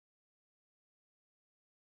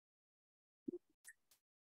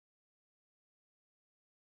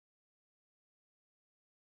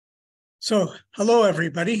So, hello,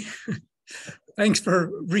 everybody. Thanks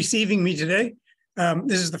for receiving me today.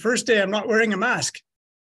 This is the first day I'm not wearing a mask.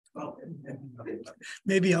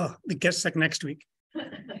 Maybe I'll get sick next week.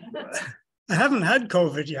 I haven't had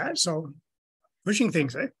COVID yet, so pushing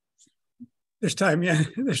things, eh? There's time, yeah,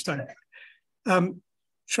 there's time.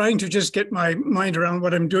 Trying to just get my mind around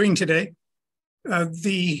what I'm doing today.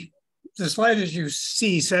 The slide, as you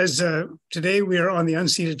see, says today we are on the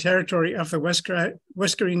unceded territory of the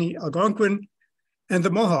Wescarini Algonquin and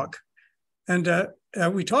the Mohawk. And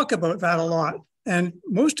we talk about that a lot. And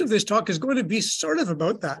most of this talk is going to be sort of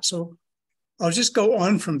about that. So I'll just go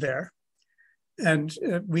on from there and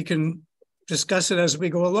we can discuss it as we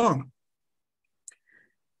go along.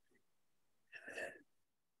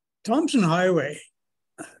 Thompson Highway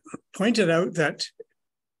pointed out that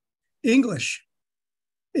English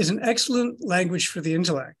is an excellent language for the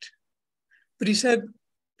intellect. But he said,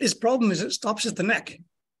 his problem is it stops at the neck. It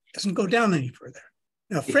doesn't go down any further.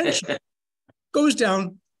 Now, French goes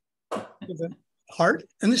down to the heart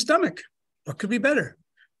and the stomach. What could be better?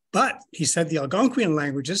 But he said the Algonquian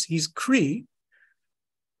languages, he's Cree,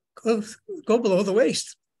 go below the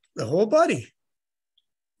waist, the whole body.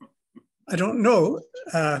 I don't know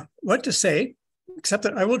what to say, except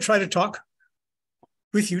that I will try to talk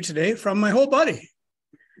with you today from my whole body.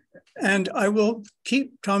 And I will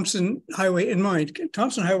keep Thompson Highway in mind.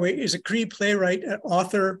 Thompson Highway is a Cree playwright,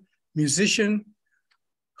 author, musician,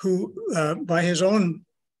 who by his own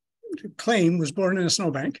claim was born in a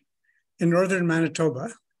snowbank in northern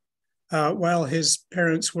Manitoba, while his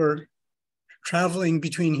parents were traveling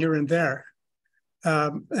between here and there.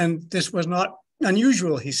 And this was not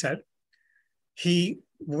unusual, he said. He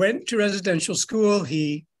went to residential school,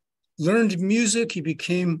 he learned music, he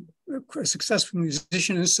became a successful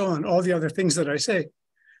musician and so on, all the other things that I say.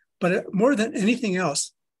 But more than anything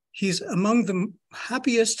else, he's among the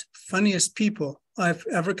happiest, funniest people I've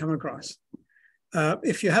ever come across.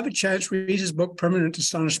 If you have a chance, read his book, Permanent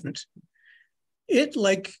Astonishment. It,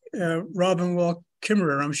 like Robin Wall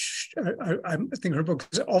Kimmerer, I think her book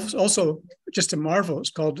is also just a marvel.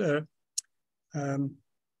 It's called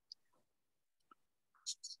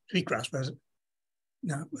Sweetgrass, was it?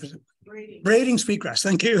 No, was it? Braiding Sweetgrass,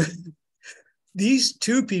 thank you. These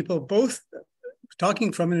two people, both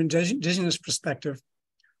talking from an Indigenous perspective,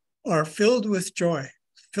 are filled with joy,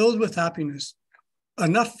 filled with happiness,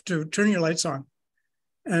 enough to turn your lights on.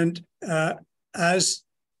 And as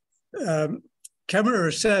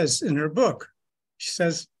Kemmerer says in her book, she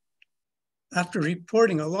says, after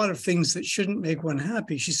reporting a lot of things that shouldn't make one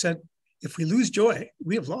happy, she said, if we lose joy,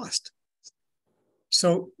 we have lost.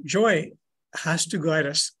 So joy has to guide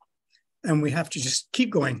us, and we have to just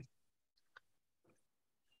keep going.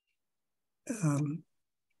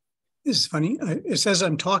 This is funny. It says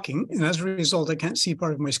I'm talking, and as a result, I can't see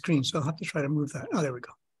part of my screen, so I'll have to try to move that. Oh, there we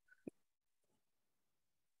go.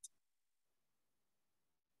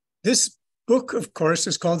 This book, of course,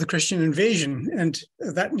 is called The Christian Invasion, and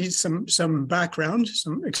that needs some background,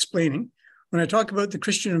 some explaining. When I talk about the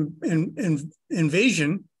Christian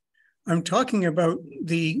invasion, I'm talking about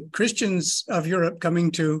the Christians of Europe coming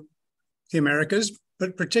to the Americas,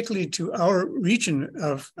 but particularly to our region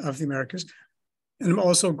of the Americas. And I'm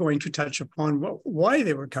also going to touch upon why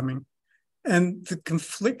they were coming and the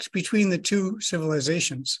conflict between the two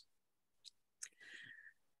civilizations.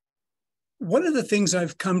 One of the things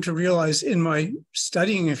I've come to realize in my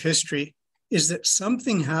studying of history is that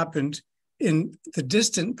something happened in the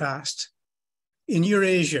distant past, in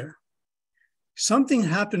Eurasia. Something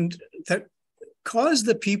happened that caused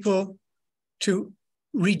the people to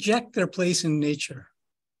reject their place in nature.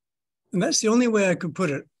 And that's the only way I could put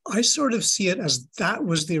it. I sort of see it as that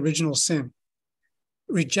was the original sin.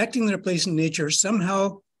 Rejecting their place in nature,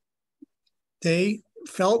 somehow we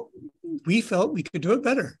felt we could do it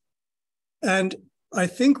better. And I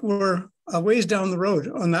think we're a ways down the road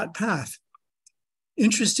on that path.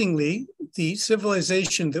 Interestingly, the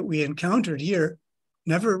civilization that we encountered here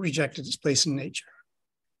never rejected its place in nature.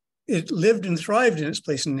 It lived and thrived in its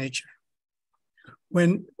place in nature.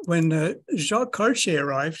 When Jacques Cartier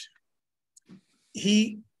arrived,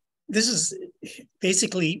 this is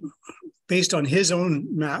basically based on his own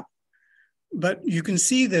map, but you can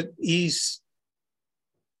see that he's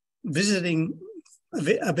visiting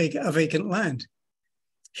a vacant land.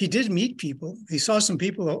 He did meet people. He saw some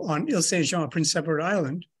people on Ile Saint-Jean, Prince Edward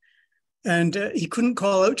Island, and he couldn't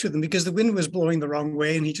call out to them because the wind was blowing the wrong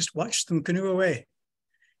way, and he just watched them canoe away.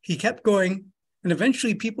 He kept going, and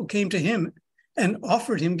eventually people came to him and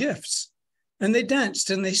offered him gifts. And they danced,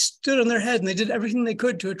 and they stood on their head, and they did everything they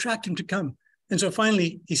could to attract him to come. And so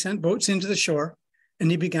finally, he sent boats into the shore, and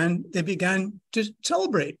they began to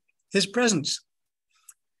celebrate. his presence.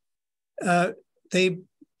 They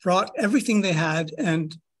brought everything they had,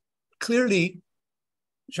 and clearly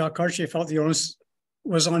Jacques Cartier felt the onus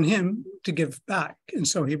was on him to give back. And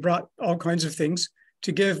so he brought all kinds of things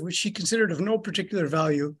to give, which he considered of no particular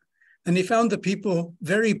value. And he found the people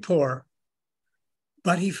very poor,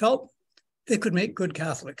 but he felt they could make good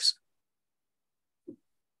Catholics.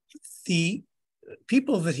 The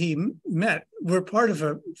people that he met were part of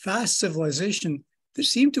a vast civilization that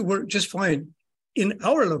seemed to work just fine in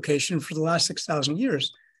our location for the last 6,000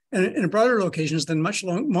 years, and in broader locations than much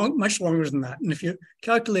longer than that. And if you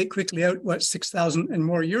calculate quickly out what 6,000 and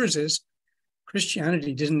more years is,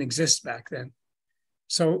 Christianity didn't exist back then.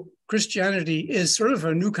 So Christianity is sort of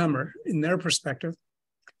a newcomer in their perspective,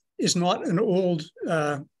 is not an old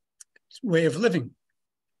way of living.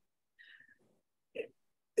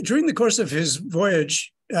 During the course of his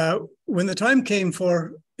voyage, when the time came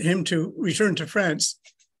for him to return to France,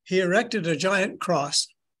 he erected a giant cross,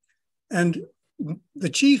 and the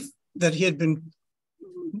chief that he had been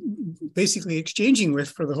basically exchanging with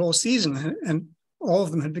for the whole season, and all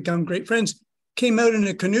of them had become great friends, came out in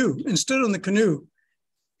a canoe and stood on the canoe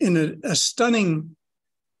in a stunning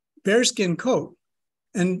bearskin coat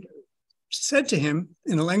and said to him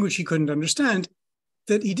in a language he couldn't understand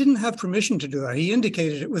that he didn't have permission to do that. He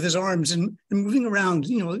indicated it with his arms and moving around,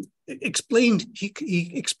 explained,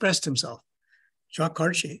 he expressed himself. Jacques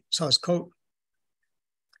Cartier saw his coat.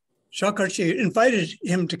 Jacques Cartier invited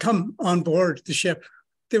him to come on board the ship.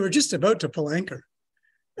 They were just about to pull anchor.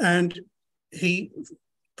 And he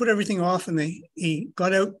put everything off, and he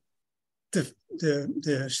got out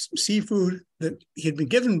the seafood that he had been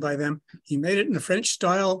given by them. He made it in the French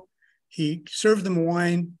style. He served them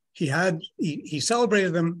wine. He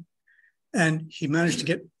celebrated them, and he managed to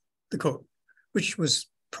get the coat, which was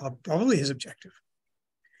probably his objective.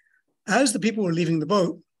 As the people were leaving the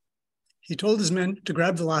boat, he told his men to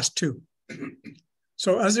grab the last two.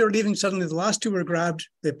 So as they were leaving, suddenly the last two were grabbed.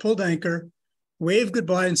 They pulled anchor, waved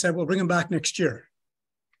goodbye, and said, "We'll bring them back next year."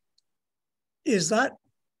 Is that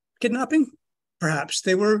kidnapping? Perhaps.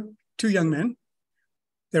 They were two young men.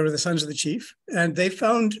 They were the sons of the chief, and they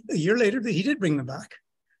found a year later that he did bring them back.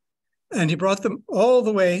 And he brought them all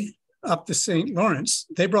the way up the St. Lawrence.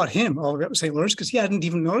 They brought him all the way up to St. Lawrence because he hadn't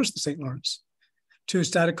even noticed the St. Lawrence, to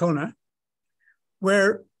Stadacona,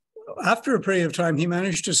 where after a period of time, he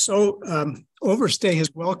managed to so overstay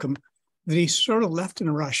his welcome that he sort of left in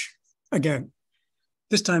a rush again,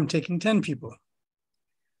 this time taking 10 people.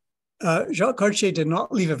 Jacques Cartier did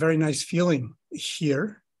not leave a very nice feeling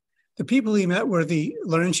here. The people he met were the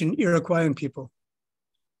Laurentian Iroquoian people.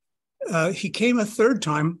 He came a third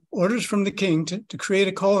time, orders from the king to create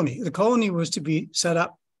a colony. The colony was to be set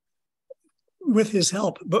up with his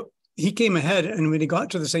help, but he came ahead, and when he got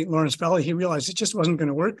to the St. Lawrence Valley, he realized it just wasn't going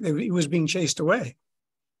to work. He was being chased away.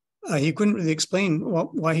 He couldn't really explain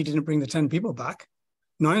why he didn't bring the 10 people back.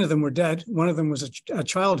 9 of them were dead. One of them was a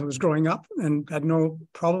child who was growing up and had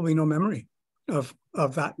probably no memory of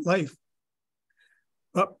that life.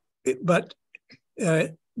 But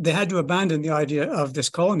they had to abandon the idea of this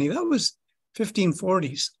colony. That was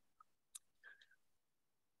 1540s.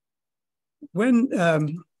 When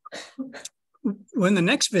the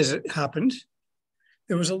next visit happened,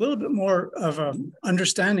 there was a little bit more of an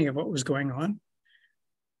understanding of what was going on.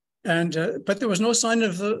 But there was no sign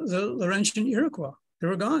of the Laurentian Iroquois. They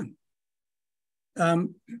were gone.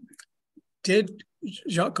 Did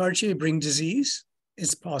Jacques Cartier bring disease?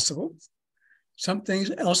 It's possible. Something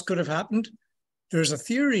else could have happened. There's a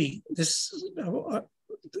theory that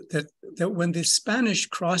when the Spanish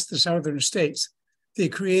crossed the southern states, they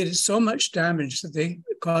created so much damage that they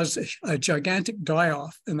caused a gigantic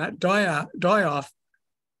die-off, and that die-off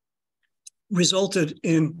resulted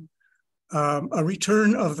in a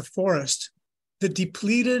return of the forest that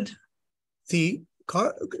depleted the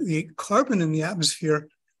carbon in the atmosphere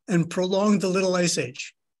and prolonged the Little Ice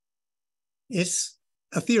Age. It's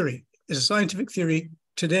a theory. It's a scientific theory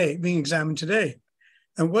today, being examined today.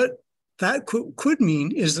 And what that could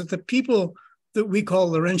mean is that the people that we call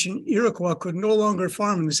Laurentian Iroquois could no longer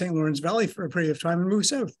farm in the St. Lawrence Valley for a period of time and moved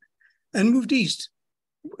south and moved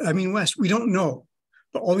west. We don't know,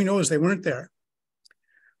 but all we know is they weren't there.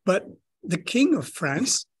 But the King of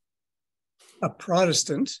France, a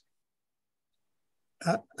Protestant,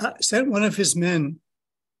 sent one of his men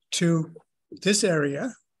to this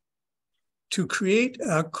area to create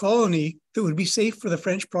a colony that would be safe for the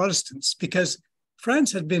French Protestants, because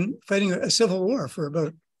France had been fighting a civil war for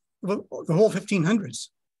about the whole 1500s.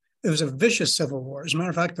 It was a vicious civil war. As a matter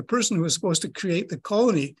of fact, the person who was supposed to create the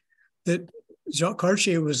colony that Jacques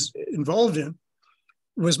Cartier was involved in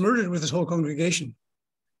was murdered with his whole congregation.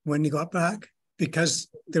 when he got back because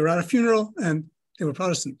they were at a funeral and they were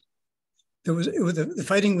Protestant. The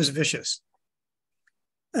fighting was vicious.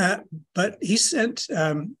 But he sent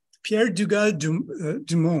Pierre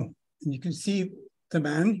Dugas-Dumont, and you can see the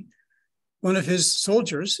man, one of his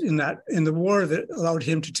soldiers in the war that allowed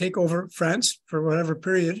him to take over France for whatever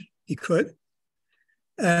period he could,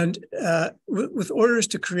 and with orders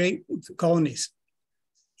to create colonies.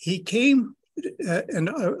 He came, and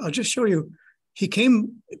I'll just show you, he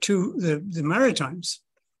came to the Maritimes.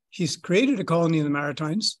 He's created a colony in the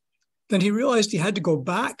Maritimes. Then he realized he had to go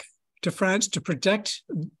back to France to protect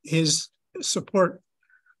his support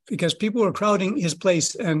because people were crowding his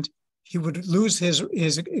place and he would lose his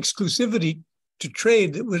exclusivity to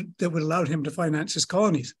trade that would allow him to finance his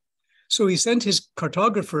colonies. So he sent his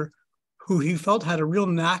cartographer, who he felt had a real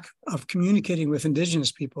knack of communicating with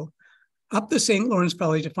Indigenous people, up the St. Lawrence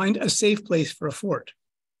Valley to find a safe place for a fort.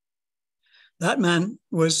 That man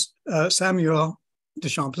was Samuel de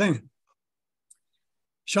Champlain.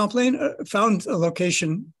 Champlain found a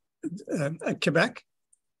location at Quebec.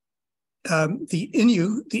 The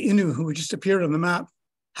Innu, who just appeared on the map,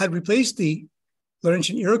 had replaced the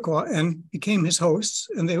Laurentian Iroquois and became his hosts,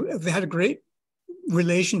 and they had a great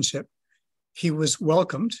relationship. He was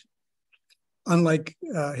welcomed, unlike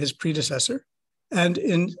his predecessor. And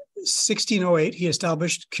in 1608, he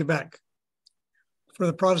established Quebec for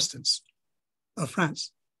the Protestants of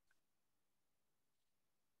France.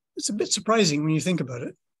 It's a bit surprising when you think about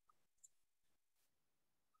it.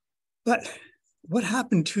 But what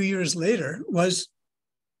happened 2 years later was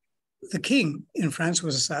the king in France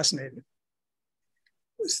was assassinated.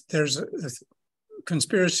 There's a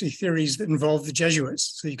conspiracy theories that involve the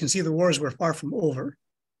Jesuits. So you can see the wars were far from over.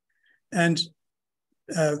 And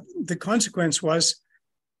the consequence was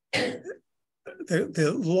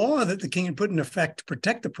the law that the king had put in effect to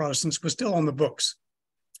protect the Protestants was still on the books.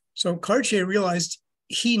 So Cartier realized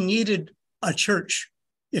he needed a church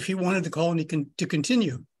if he wanted the colony to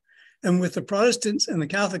continue. And with the Protestants and the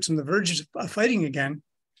Catholics on the verge of fighting again,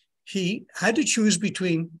 he had to choose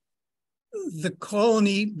between the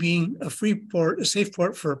colony being a free port, a safe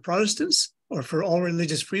port for Protestants or for all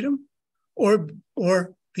religious freedom, or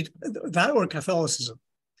Catholicism.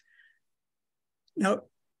 Now,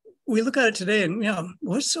 we look at it today and,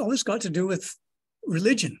 what's all this got to do with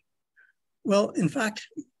religion? Well, in fact,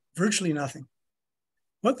 virtually nothing.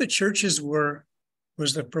 What the churches were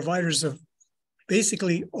was the providers of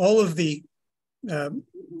basically all of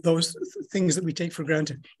those things that we take for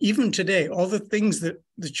granted. Even today, all the things that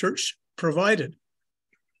the church provided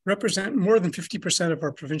represent more than 50% of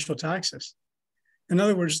our provincial taxes. In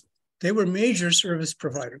other words, they were major service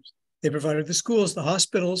providers. They provided the schools, the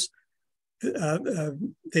hospitals,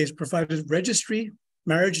 they provided registry,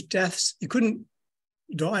 marriage, deaths. You couldn't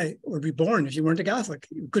die or be born if you weren't a Catholic.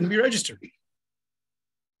 You couldn't be registered.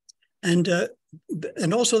 And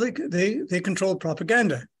also they controlled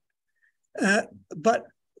propaganda. But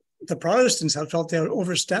the Protestants had felt they had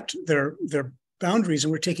overstepped their boundaries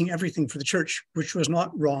and were taking everything for the church, which was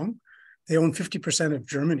not wrong. They owned 50% of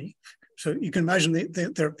Germany. So you can imagine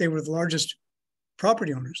they were the largest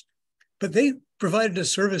property owners. But they provided a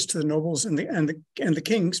service to the nobles and the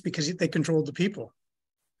kings because they controlled the people.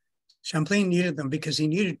 Champlain needed them because he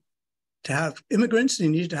needed to have immigrants, and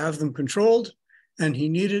he needed to have them controlled, and he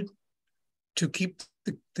needed to keep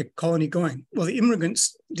the colony going. Well, the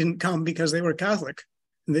immigrants didn't come because they were Catholic,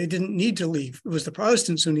 and they didn't need to leave. It was the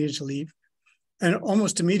Protestants who needed to leave. And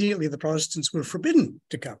almost immediately, the Protestants were forbidden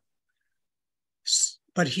to come.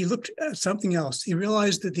 But he looked at something else. He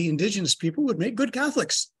realized that the Indigenous people would make good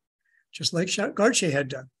Catholics, just like Cartier had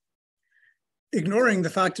done, ignoring the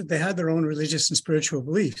fact that they had their own religious and spiritual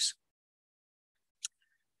beliefs.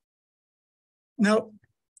 Now,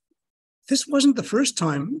 this wasn't the first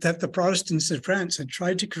time that the Protestants in France had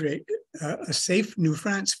tried to create a safe new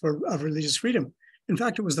France of religious freedom. In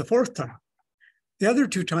fact, it was the fourth time. The other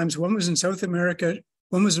two times, one was in South America,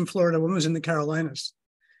 one was in Florida, one was in the Carolinas.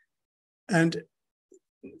 And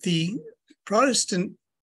the Protestants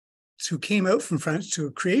who came out from France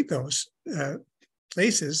to create those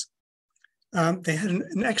places, they had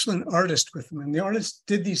an excellent artist with them. And the artist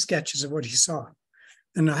did these sketches of what he saw.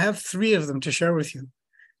 And I have 3 of them to share with you.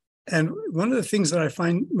 And one of the things that I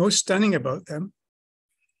find most stunning about them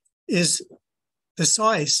is the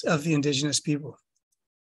size of the Indigenous people.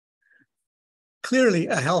 Clearly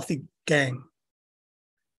a healthy gang.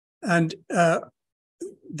 And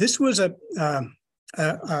this was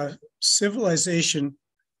a civilization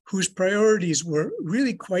whose priorities were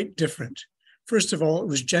really quite different. First of all, it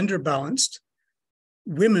was gender balanced.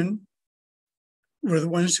 Women were the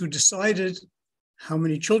ones who decided how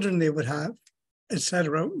many children they would have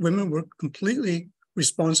etc., women were completely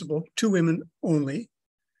responsible, 2 women only.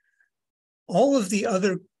 All of the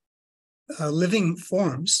other living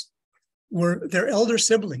forms were their elder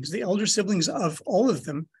siblings, the elder siblings of all of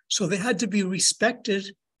them. So they had to be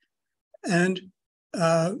respected, and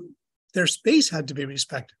their space had to be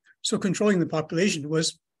respected. So controlling the population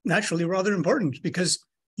was naturally rather important, because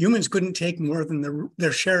humans couldn't take more than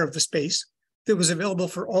their share of the space that was available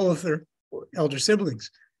for all of their elder siblings.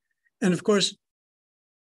 And of course,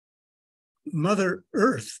 Mother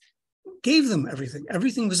Earth gave them everything.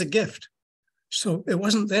 Everything was a gift. So it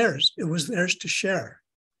wasn't theirs. It was theirs to share.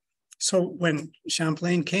 So when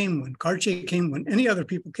Champlain came, when Cartier came, when any other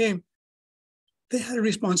people came, they had a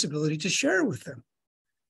responsibility to share with them.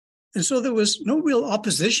 And so there was no real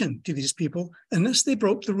opposition to these people unless they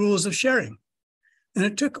broke the rules of sharing. And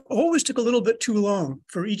it always took a little bit too long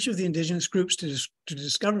for each of the Indigenous groups to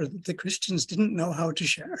discover that the Christians didn't know how to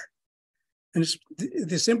share. And it's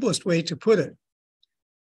the simplest way to put it.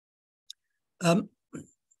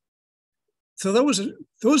 So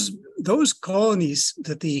those colonies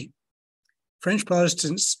that the French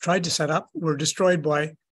Protestants tried to set up were destroyed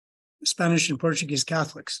by Spanish and Portuguese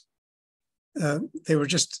Catholics. They were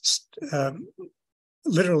just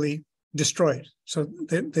literally destroyed. So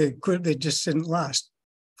they just didn't last.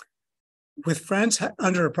 With France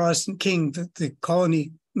under a Protestant king, the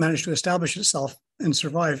colony managed to establish itself and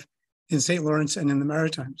survive in St. Lawrence and in the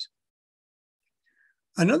Maritimes.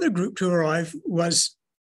 Another group to arrive was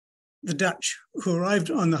the Dutch, who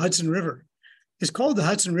arrived on the Hudson River. It's called the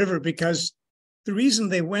Hudson River because the reason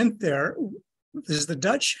they went there is the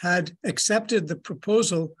Dutch had accepted the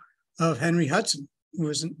proposal of Henry Hudson, who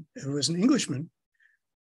was an Englishman,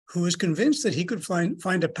 who was convinced that he could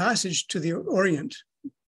find a passage to the Orient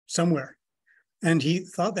somewhere. And he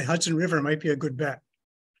thought the Hudson River might be a good bet.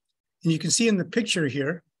 And you can see in the picture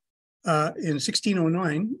here, in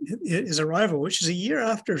 1609, his arrival, which is a year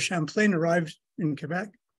after Champlain arrived in Quebec,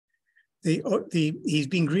 he's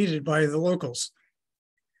being greeted by the locals,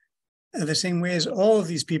 the same way as all of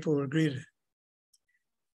these people were greeted.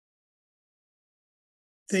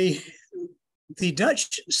 The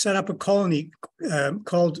Dutch set up a colony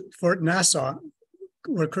called Fort Nassau,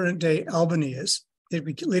 where current day Albany is.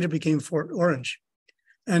 It later became Fort Orange.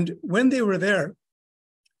 And when they were there,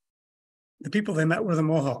 the people they met were the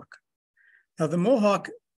Mohawk. Now, the Mohawk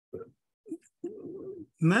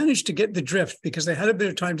managed to get the drift because they had a bit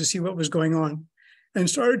of time to see what was going on and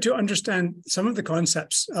started to understand some of the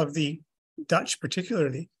concepts of the Dutch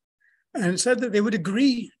particularly, and said that they would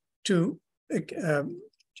agree to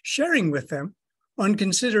sharing with them on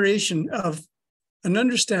consideration of an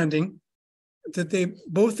understanding that they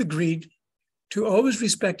both agreed to always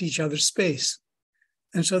respect each other's space.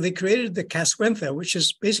 And so they created the Caswentha, which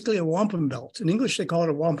is basically a wampum belt. In English, they call it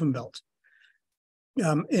a wampum belt.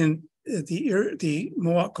 In the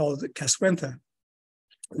Mohawk called it Caswentha,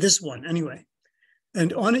 this one anyway.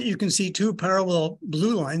 And on it, you can see 2 parallel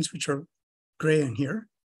blue lines, which are gray in here,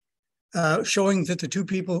 showing that the 2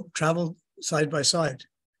 people traveled side by side.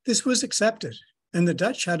 This was accepted, and the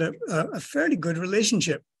Dutch had a fairly good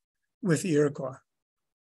relationship with the Iroquois.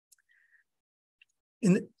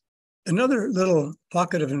 In another little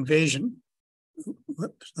pocket of invasion,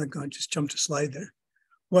 whoops, I just jumped a slide there,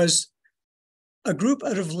 was a group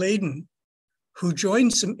out of Leyden who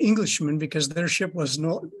joined some Englishmen because their ship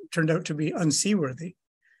turned out to be unseaworthy,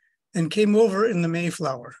 and came over in the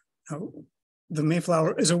Mayflower. Now, the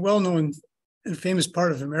Mayflower is a well-known and famous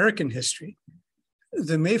part of American history.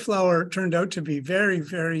 The Mayflower turned out to be very,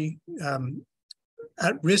 very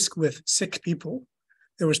at risk with sick people.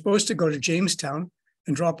 They were supposed to go to Jamestown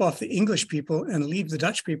and drop off the English people and leave the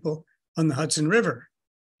Dutch people on the Hudson River.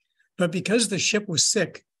 But because the ship was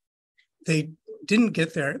sick, they didn't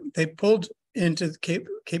get there. They pulled into Cape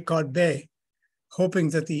Cod Bay, hoping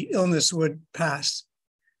that the illness would pass.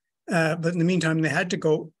 But in the meantime, they had to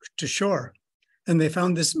go to shore. And they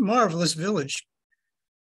found this marvelous village,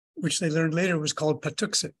 which they learned later was called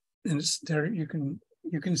Patuxet. And it's there, you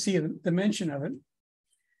can see the mention of it.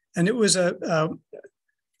 And it was a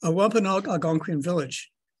Wampanoag Algonquian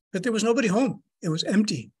village, but there was nobody home. It was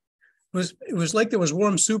empty. It was like there was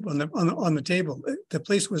warm soup on the table. The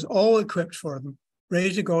place was all equipped for them,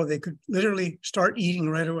 ready to go. They could literally start eating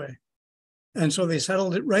right away. And so they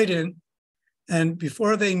settled it right in. And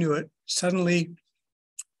before they knew it, suddenly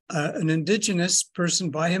an Indigenous person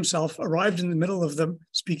by himself arrived in the middle of them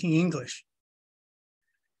speaking English.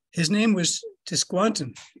 His name was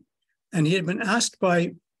Tisquanton, and he had been asked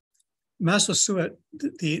by Massasoit,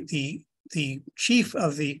 the chief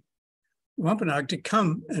of the Wampanoag, to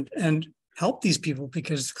come and help these people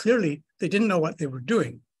because clearly they didn't know what they were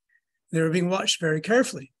doing. They were being watched very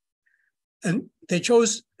carefully. And they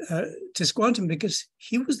chose Tisquantum because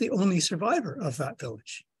he was the only survivor of that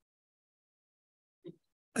village.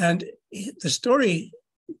 And the story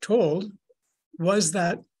told was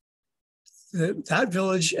that that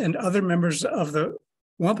village and other members of the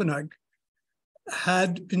Wampanoag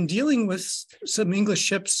had been dealing with some English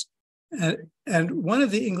ships, and one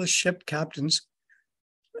of the English ship captains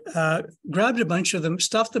grabbed a bunch of them,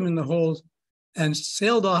 stuffed them in the hold, and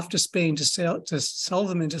sailed off to Spain to sell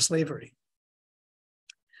them into slavery.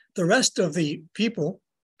 The rest of the people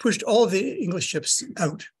pushed all of the English ships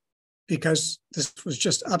out because this was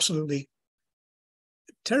just absolutely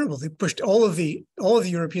terrible. They pushed all of the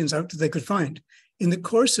Europeans out that they could find. In the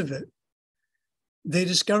course of it, they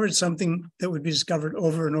discovered something that would be discovered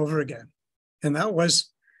over and over again. And that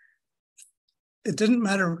was, it didn't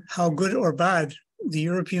matter how good or bad the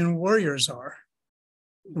European warriors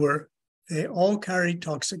were, they all carried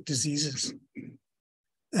toxic diseases.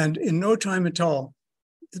 And in no time at all,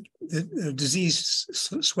 the disease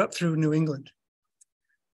swept through New England.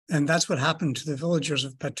 And that's what happened to the villagers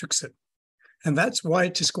of Patuxet. And that's why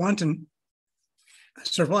Tisquantum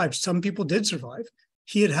survived. Some people did survive.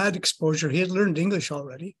 He had had exposure. He had learned English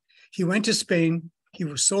already. He went to Spain. He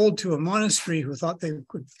was sold to a monastery who thought they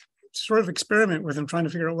could sort of experiment with him, trying to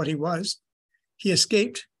figure out what he was. He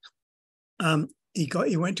escaped.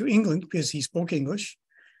 He went to England because he spoke English,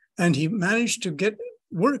 and he managed to get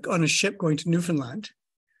work on a ship going to Newfoundland,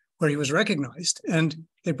 where he was recognized, and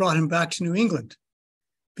they brought him back to New England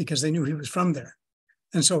because they knew he was from there.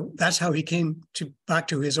 And so that's how he came back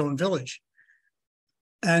to his own village.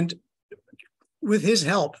 And with his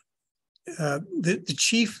help, the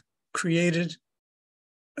chief created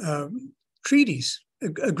treaties,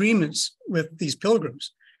 agreements with these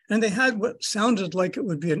pilgrims. And they had what sounded like it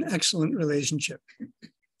would be an excellent relationship.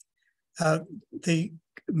 The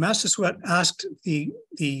Massasoit asked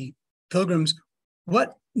the pilgrims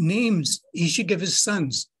what names he should give his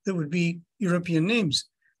sons that would be European names.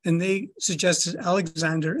 And they suggested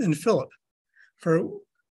Alexander and Philip for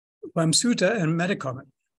Wamsuta and Metacomet.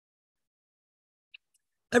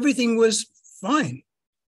 Everything was fine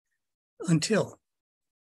until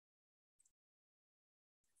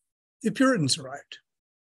the Puritans arrived.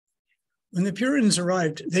 When the Puritans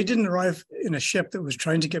arrived, they didn't arrive in a ship that was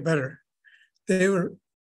trying to get better. They were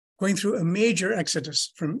going through a major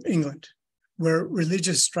exodus from England, where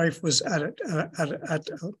religious strife was at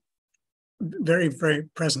very, very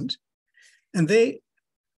present. And they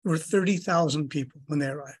were 30,000 people when they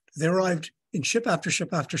arrived. They arrived in ship after ship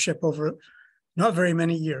after ship over not very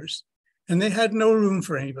many years, and they had no room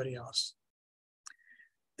for anybody else.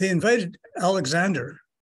 They invited Alexander,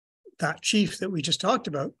 that chief that we just talked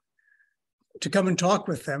about, to come and talk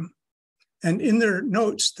with them. And in their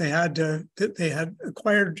notes, they had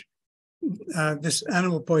acquired this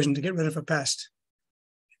animal poison to get rid of a pest.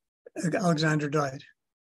 Alexander died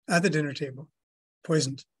at the dinner table,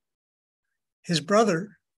 poisoned. His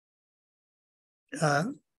brother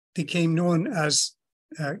became known as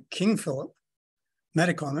King Philip,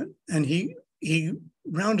 Metacomet, and he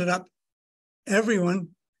rounded up everyone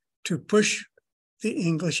to push the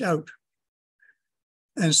English out.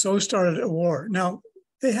 And so started a war. Now,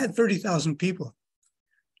 they had 30,000 people.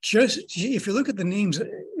 Just if you look at the names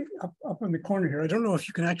up on the corner here, I don't know if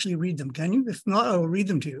you can actually read them, can you? If not, I will read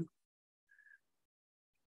them to you.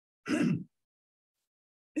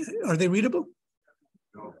 Are they readable?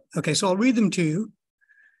 No. Okay, so I'll read them to you.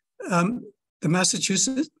 The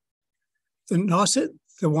Massachusetts, the Nauset,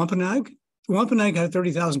 the Wampanoag. The Wampanoag had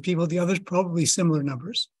 30,000 people. The others probably similar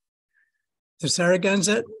numbers. The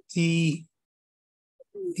Sarragansett, the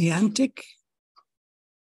Antic.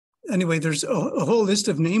 Anyway, there's a whole list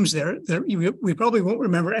of names there. We probably won't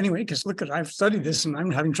remember anyway, because look, I've studied this and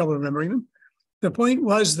I'm having trouble remembering them. The point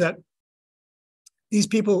was that these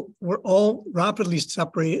people were all rapidly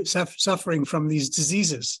suffering from these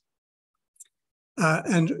diseases.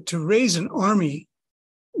 And to raise an army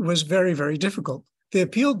was very, very difficult. They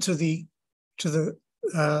appealed to the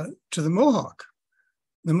Mohawk.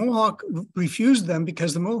 The Mohawk refused them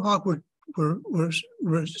because the Mohawk were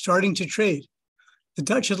starting to trade. The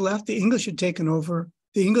Dutch had left, the English had taken over.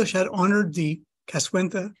 The English had honored the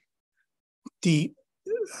Caswentha. The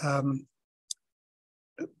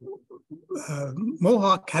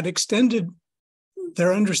Mohawk had extended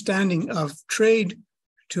their understanding of trade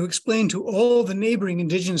to explain to all the neighboring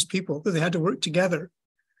Indigenous people that they had to work together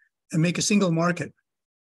and make a single market.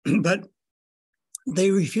 But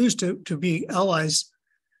they refused to be allies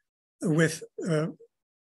with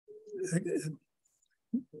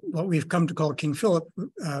what we've come to call King Philip,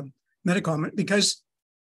 Metacomet, because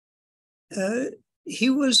he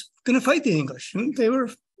was going to fight the English, and they were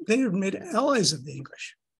made allies of the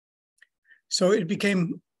English. So it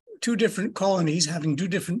became two different colonies having two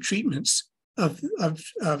different treatments of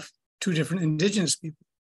two different Indigenous people.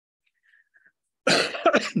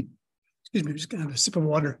 Excuse me, I'm just going to have a sip of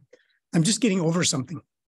water. I'm just getting over something.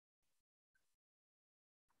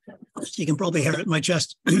 You can probably hear it in my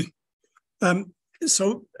chest. The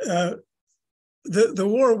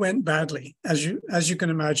war went badly, as you can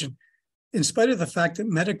imagine, in spite of the fact that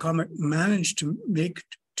Metacomet managed to make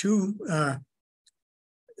two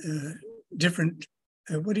different,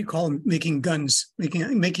 what do you call them, making guns, making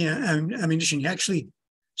ammunition. He actually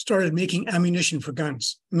started making ammunition for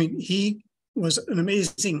guns. I mean, he was an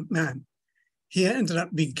amazing man. He ended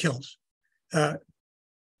up being killed. The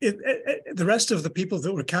rest of the people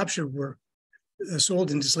that were captured were sold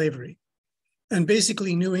into slavery. And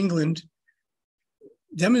basically, New England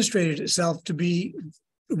demonstrated itself to be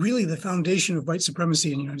really the foundation of white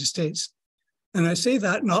supremacy in the United States. And I say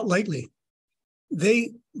that not lightly.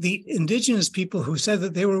 The Indigenous people who said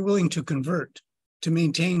that they were willing to convert to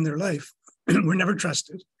maintain their life were never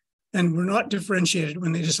trusted and were not differentiated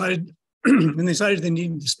when they decided they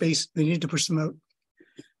needed the space, they needed to push them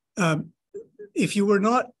out. If you were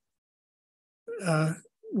not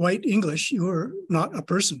white English, you were not a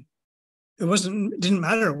person. It didn't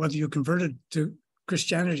matter whether you converted to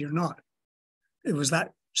Christianity or not. It was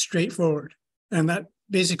that straightforward. And that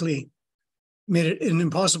basically made it an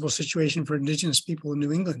impossible situation for Indigenous people in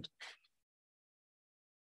New England.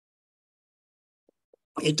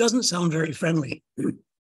 It doesn't sound very friendly.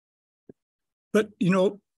 But,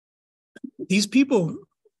 these people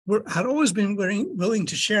had always been willing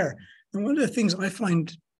to share. And one of the things I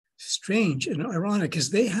find strange and ironic is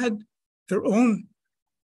they had their own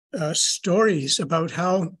stories about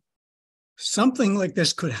how something like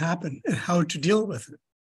this could happen and how to deal with it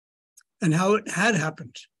and how it had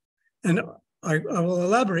happened. And I will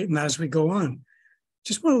elaborate on that as we go on.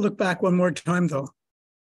 Just want to look back one more time, though,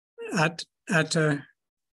 at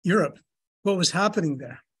Europe, what was happening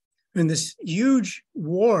there. In this huge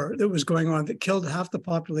war that was going on that killed half the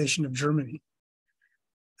population of Germany,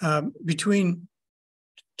 between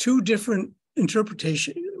two different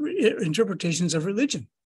interpretations of religion.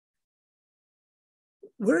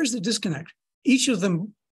 Where is the disconnect? Each of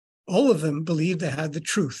them, all of them, believed they had the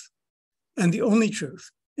truth and the only truth,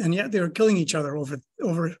 and yet they were killing each other over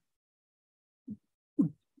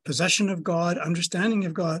possession of God, understanding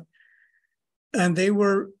of God, and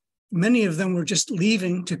many of them were just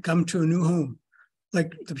leaving to come to a new home.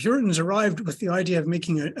 Like the Puritans arrived with the idea of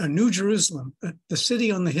making a new Jerusalem, the city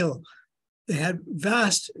on the hill. They had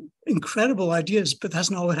vast, incredible ideas, but that's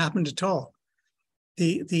not what happened at all.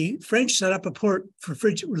 The French set up a port for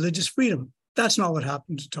religious freedom. That's not what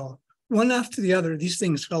happened at all. One after the other, these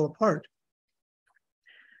things fell apart.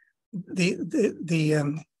 The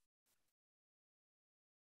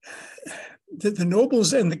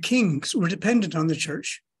nobles and the kings were dependent on the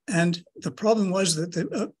church. And the problem was that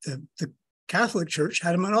the Catholic Church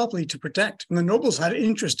had a monopoly to protect, and the nobles had an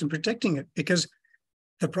interest in protecting it because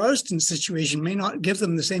the Protestant situation may not give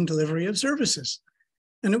them the same delivery of services.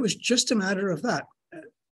 And it was just a matter of that.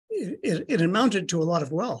 It amounted to a lot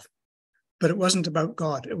of wealth, but it wasn't about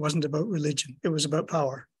God. It wasn't about religion. It was about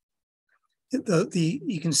power.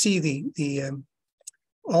 You can see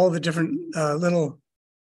all the different little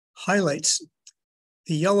highlights.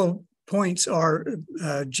 The yellow points are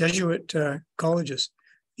Jesuit colleges.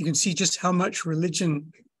 You can see just how much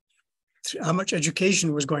religion, how much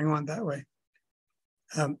education was going on that way.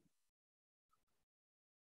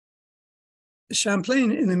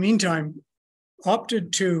 Champlain, in the meantime,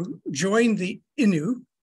 opted to join the Innu,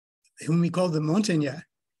 whom we call the Montagnais,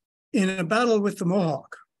 in a battle with the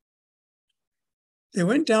Mohawk. They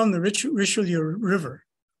went down the Richelieu River.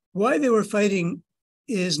 Why they were fighting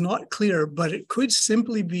is not clear, but it could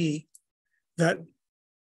simply be that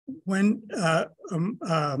when an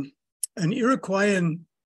Iroquoian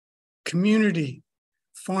community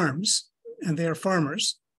farms, and they are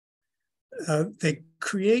farmers, they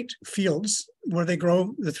create fields where they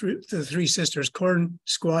grow the three sisters, corn,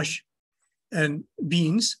 squash, and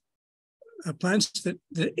beans, plants that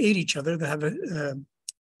aid each other, that have a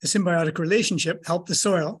symbiotic relationship, help the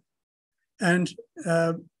soil. And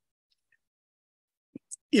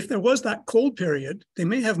if there was that cold period, they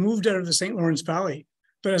may have moved out of the St. Lawrence Valley,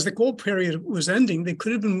 but as the cold period was ending, they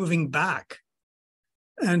could have been moving back.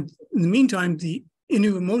 And in the meantime, the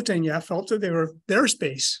Innu and Montagnais felt that their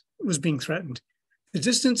space was being threatened. The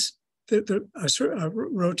distance, the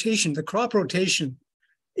rotation, the crop rotation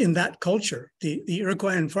in that culture, the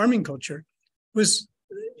Iroquoian farming culture, was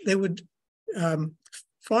they would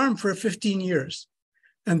farm for 15 years.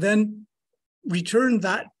 and then returned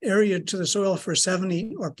that area to the soil for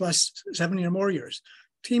 70 or more years.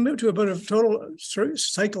 Came out to about a total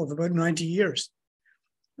cycle of about 90 years.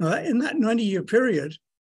 In that 90-year period,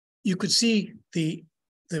 you could see the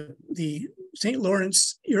St.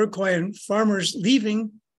 Lawrence Iroquoian farmers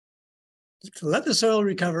leaving to let the soil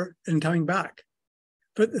recover and coming back.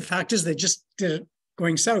 But the fact is they just did it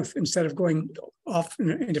going south instead of going off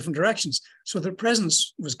in different directions. So their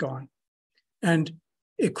presence was gone. And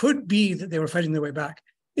it could be that they were fighting their way back.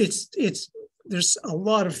 There's a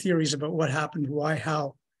lot of theories about what happened, why,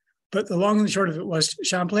 how. But the long and the short of it was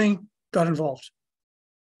Champlain got involved.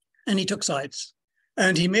 And he took sides.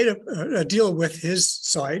 And he made a deal with his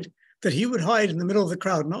side that he would hide in the middle of the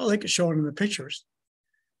crowd, not like it's shown in the pictures,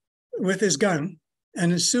 with his gun.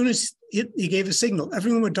 And as soon as he gave a signal,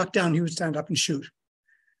 everyone would duck down, he would stand up and shoot.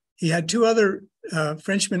 He had two other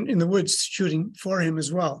Frenchmen in the woods shooting for him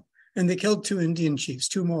as well. And they killed two Indian chiefs,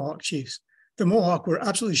 two Mohawk chiefs. The Mohawk were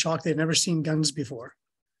absolutely shocked. They'd never seen guns before.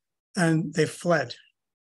 And they fled.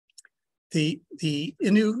 The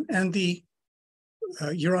Innu and the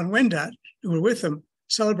Huron-Wendat, who were with them,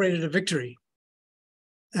 celebrated a victory.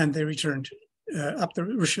 And they returned up the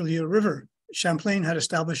Richelieu River. Champlain had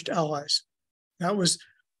established allies. That was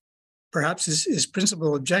perhaps his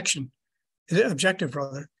principal objective.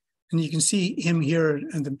 And you can see him here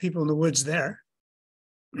and the people in the woods there.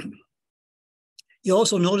 You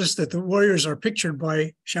also notice that the warriors are pictured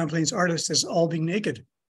by Champlain's artists as all being naked.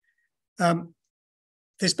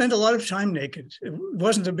 They spent a lot of time naked. It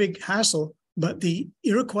wasn't a big hassle, but the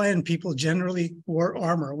Iroquoian people generally wore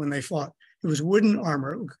armor when they fought. It was wooden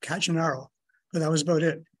armor, it would catch an arrow, but that was about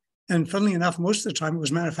it. And funnily enough, most of the time it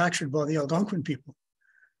was manufactured by the Algonquin people.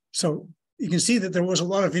 So you can see that there was a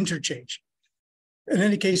lot of interchange. In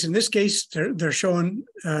any case, in this case, they're showing,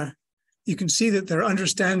 you can see that their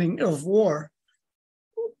understanding of war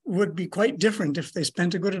would be quite different if they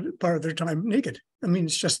spent a good part of their time naked. I mean,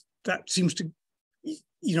 it's just, that seems to,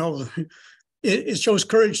 it shows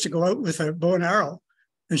courage to go out with a bow and arrow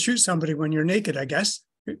and shoot somebody when you're naked, I guess.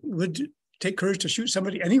 It would take courage to shoot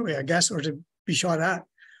somebody anyway, I guess, or to be shot at.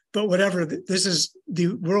 But whatever, this is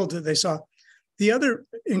the world that they saw. The other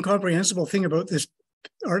incomprehensible thing about this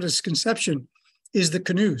artist's conception is the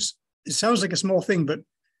canoes. It sounds like a small thing, but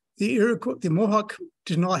the Mohawk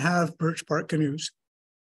did not have birch bark canoes.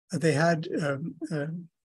 They had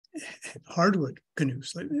hardwood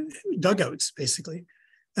canoes, like dugouts, basically.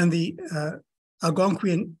 And the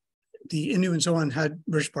Algonquian, the Innu and so on, had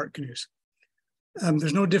birch bark canoes.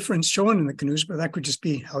 There's no difference shown in the canoes, but that could just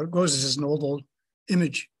be how it goes. This is an old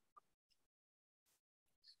image.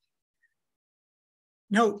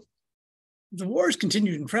 Now, the wars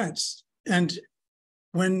continued in France. And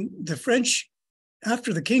when the French,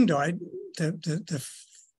 after the king died, the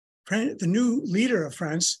new leader of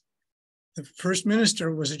France, the first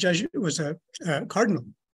minister, was a Jesuit, was a cardinal.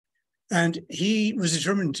 And he was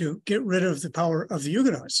determined to get rid of the power of the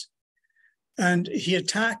Huguenots. And they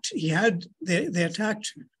attacked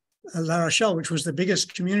La Rochelle, which was the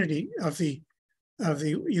biggest community of the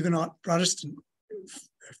Huguenot Protestant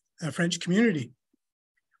French community.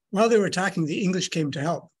 While they were attacking, the English came to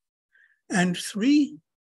help. And 3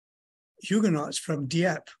 Huguenots from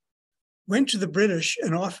Dieppe went to the British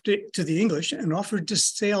and offered it to the English and offered to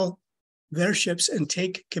sail their ships and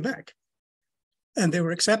take Quebec. And they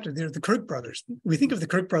were accepted. They're the Kirk brothers. We think of the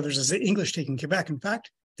Kirk brothers as the English taking Quebec. In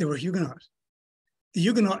fact, they were Huguenots. The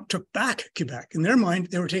Huguenot took back Quebec. In their mind,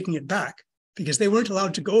 they were taking it back because they weren't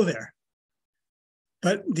allowed to go there.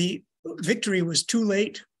 But the victory was too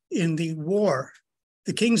late in the war.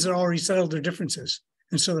 The kings had already settled their differences,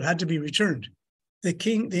 and so it had to be returned. The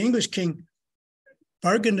English king,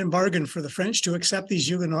 bargained for the French to accept these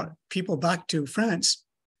Huguenot people back to France.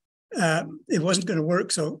 It wasn't going to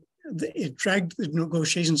work, so it dragged the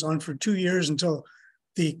negotiations on for 2 years until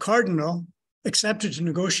the cardinal accepted to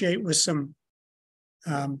negotiate with some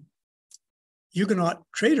Huguenot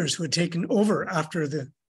traders who had taken over after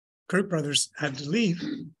the Kirk brothers had to leave.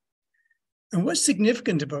 And what's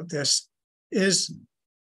significant about this is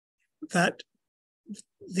that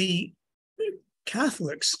the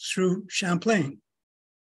Catholics, through Champlain,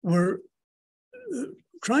 were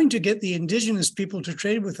trying to get the Indigenous people to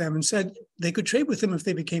trade with them and said they could trade with them if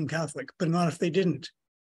they became Catholic, but not if they didn't.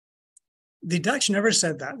 The Dutch never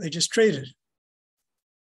said that. They just traded.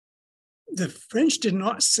 The French did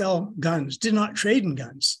not sell guns, did not trade in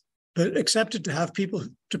guns, but accepted to have people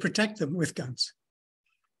to protect them with guns.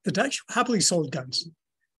 The Dutch happily sold guns.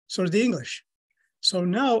 So did the English. So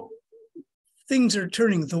now things are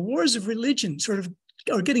turning. The wars of religion sort of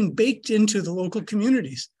are getting baked into the local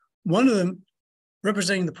communities. One of them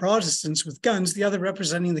representing the Protestants with guns, the other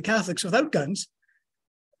representing the Catholics without guns,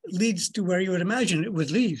 leads to where you would imagine it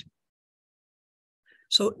would lead.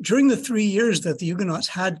 So during the 3 years that the Huguenots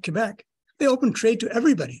had Quebec, they opened trade to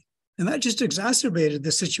everybody. And that just exacerbated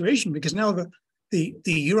the situation, because now the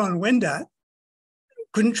Huron-Wendat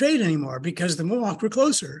couldn't trade anymore because the Mohawk were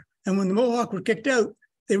closer. And when the Mohawk were kicked out,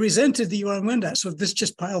 they resented the Huron-Wendat. So this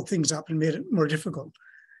just piled things up and made it more difficult.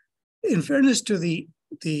 In fairness to the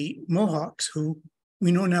Mohawks, who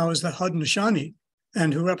we know now as the Haudenosaunee,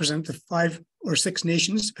 and who represent the 5 or 6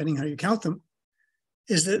 nations, depending how you count them,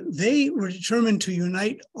 is that they were determined to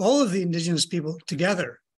unite all of the Indigenous people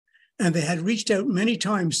together. And they had reached out many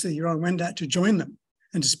times to the Huron-Wendat to join them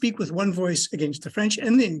and to speak with one voice against the French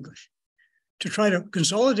and the English, to try to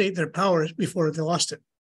consolidate their power before they lost it.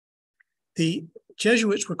 The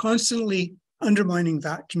Jesuits were constantly undermining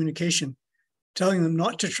that communication, telling them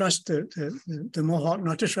not to trust the Mohawk,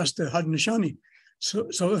 not to trust the Haudenosaunee.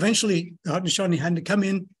 So eventually the Haudenosaunee had to come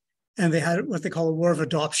in, and they had what they call a war of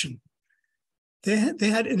adoption. They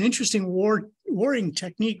had an interesting warring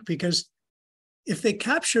technique, because if they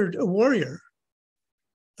captured a warrior,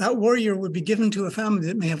 that warrior would be given to a family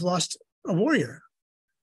that may have lost a warrior.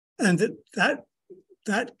 And that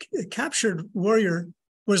captured warrior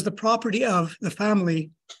was the property of the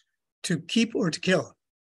family to keep or to kill.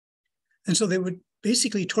 And so they would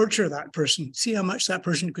basically torture that person, see how much that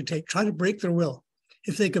person could take, try to break their will.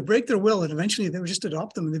 If they could break their will, and eventually they would just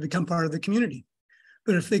adopt them and they become part of the community.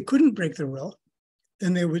 But if they couldn't break their will,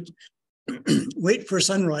 then they would wait for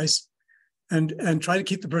sunrise and try to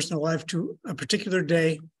keep the person alive to a particular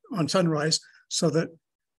day on sunrise, so that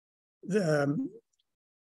the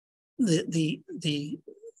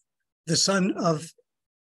son of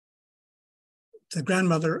the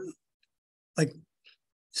grandmother, like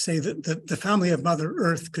say that the family of Mother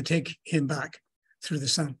Earth, could take him back through the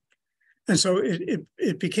sun. And so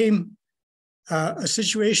it became a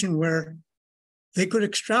situation where they could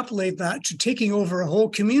extrapolate that to taking over a whole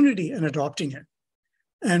community and adopting it,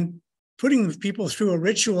 and putting people through a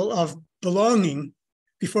ritual of belonging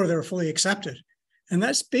before they were fully accepted. And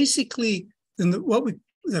that's basically the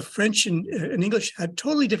French and English had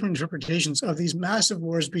totally different interpretations of these massive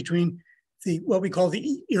wars between what we call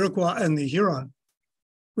the Iroquois and the Huron,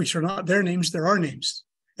 which are not their names, they're our names.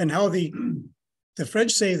 And how the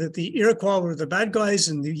French say that the Iroquois were the bad guys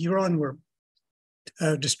and the Huron were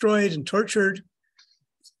destroyed and tortured.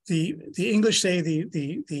 The English say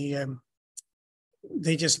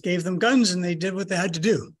they just gave them guns and they did what they had to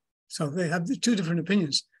do. So they have the 2 different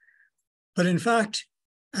opinions. But in fact,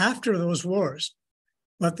 after those wars,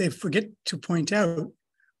 what they forget to point out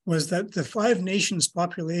was that the 5 nations'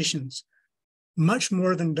 populations much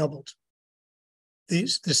more than doubled. The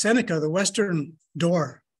Seneca, the western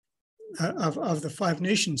door of the 5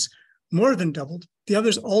 nations, more than doubled. The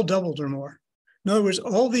others all doubled or more. In other words,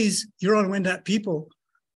 all these Huron-Wendat people,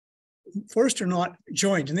 forced or not,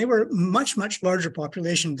 joined, and they were much, much larger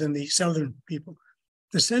population than the southern people.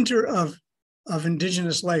 The center of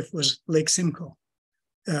Indigenous life was Lake Simcoe,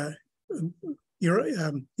 that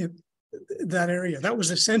area. That was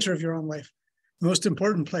the center of Huron life, the most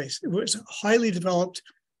important place. It was a highly developed,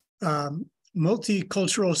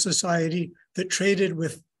 multicultural society that traded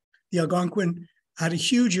with the Algonquin, had a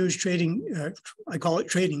huge trading, I call it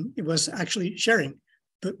trading, it was actually sharing,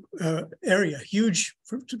 but area, huge,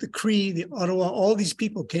 to the Cree, the Ottawa, all these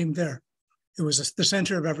people came there. It was the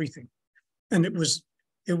center of everything. And it was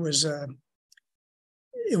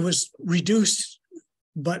reduced,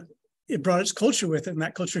 but it brought its culture with it, and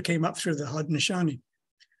that culture came up through the Haudenosaunee.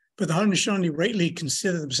 But the Haudenosaunee rightly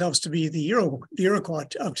consider themselves to be the Iroquois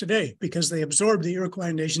of today, because they absorbed the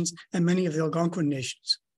Iroquois nations and many of the Algonquin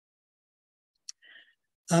nations.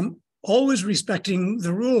 Always respecting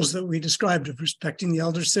the rules that we described, of respecting the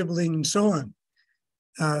elder sibling and so on.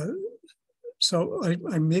 So I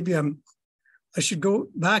should go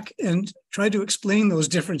back and try to explain those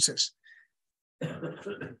differences.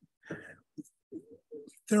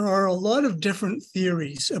 There are a lot of different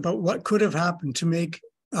theories about what could have happened to make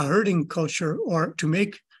a herding culture, or to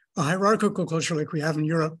make a hierarchical culture like we have in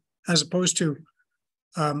Europe, as opposed to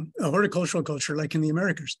a horticultural culture like in the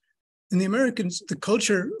Americas. In the Americans, the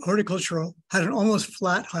culture, horticultural, had an almost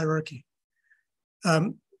flat hierarchy.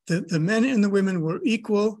 The men and the women were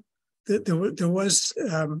equal. There was,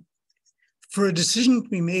 for a decision to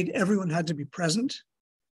be made, everyone had to be present.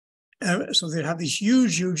 So they'd have these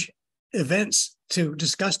huge events to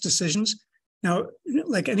discuss decisions. Now,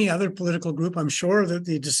 like any other political group, I'm sure that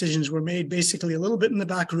the decisions were made basically a little bit in the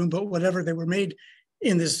back room, but whatever, they were made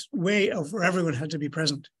in this way of where everyone had to be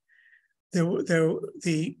present. The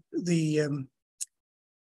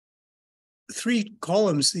three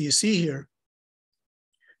columns that you see here.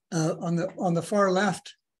 On the far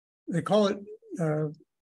left, they call it what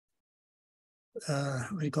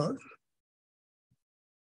do you call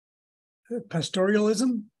it?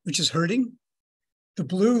 Pastoralism, which is herding. The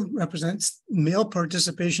blue represents male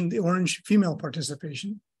participation, the orange female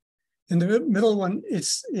participation. In the middle one,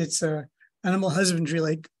 it's animal husbandry,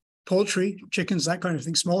 like poultry, chickens, that kind of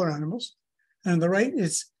thing, smaller animals. And on the right,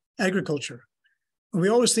 it's agriculture. We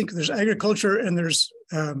always think there's agriculture and there's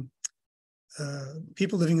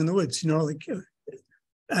people living in the woods, like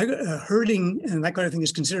herding and that kind of thing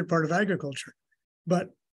is considered part of agriculture.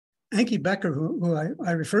 But Anki Becker, who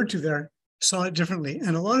I referred to there, saw it differently.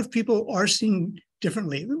 And a lot of people are seeing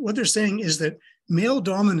differently. What they're saying is that male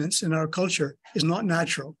dominance in our culture is not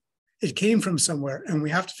natural. It came from somewhere, and we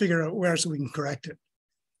have to figure out where so we can correct it.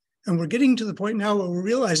 And we're getting to the point now where we're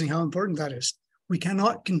realizing how important that is. We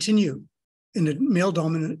cannot continue in a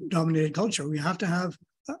male-dominated culture. We have to have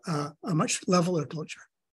a much leveler culture.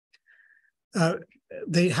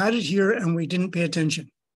 They had it here, and we didn't pay attention.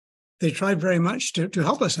 They tried very much to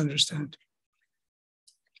help us understand.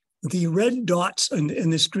 The red dots in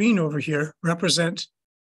the screen over here represent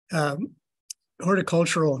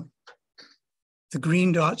horticultural, the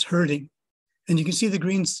green dots herding. And you can see the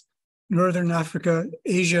greens, Northern Africa,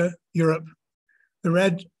 Asia, Europe. The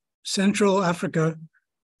red, Central Africa,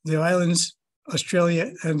 the islands,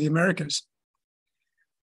 Australia, and the Americas.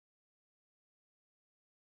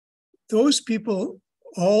 Those people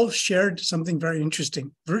all shared something very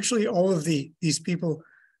interesting. Virtually all of these people,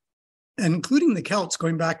 and including the Celts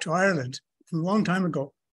going back to Ireland from a long time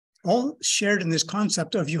ago, all shared in this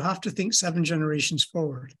concept of you have to think 7 generations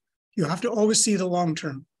forward. You have to always see the long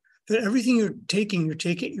term. That everything you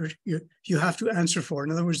have to answer for.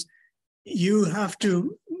 In other words, you have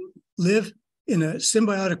to live in a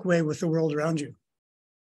symbiotic way with the world around you.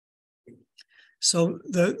 So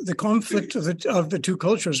the conflict of the two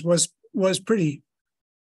cultures was pretty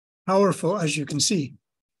powerful, as you can see.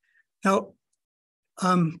 Now,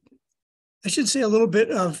 I should say a little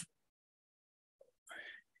bit of,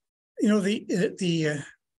 the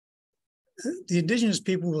Indigenous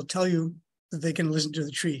people will tell you that they can listen to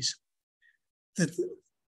the trees. That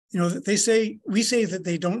we say that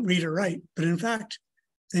they don't read or write, but in fact,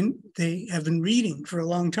 they have been reading for a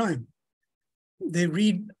long time. They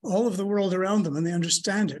read all of the world around them and they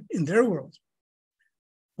understand it in their world.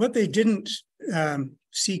 What they didn't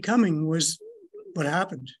see coming was what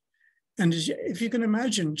happened. And if you can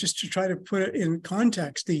imagine, just to try to put it in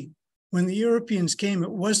context, when the Europeans came,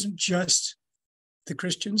 it wasn't just the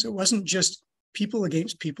Christians. It wasn't just people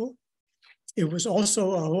against people. It was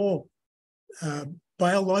also a whole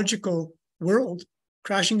biological world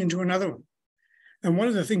crashing into another one. And one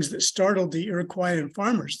of the things that startled the Iroquois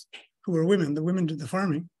farmers, who were women, the women did the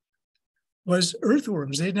farming, was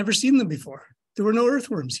earthworms. They had never seen them before. There were no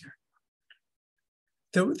earthworms here.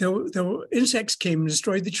 The insects came and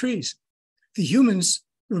destroyed the trees. The humans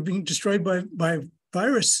were being destroyed by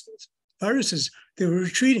viruses. They were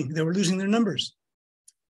retreating. They were losing their numbers.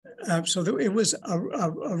 So it was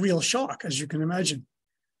a real shock, as you can imagine.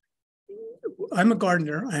 I'm a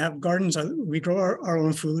gardener. I have gardens. We grow our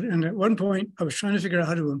own food. And at one point, I was trying to figure out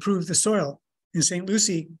how to improve the soil in St.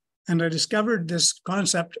 Lucie. And I discovered this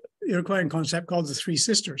concept, Iroquois concept, called the Three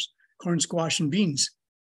Sisters, corn, squash, and beans.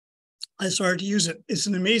 I started to use it. It's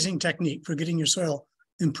an amazing technique for getting your soil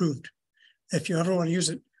improved, if you ever want to use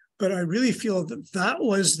it. But I really feel that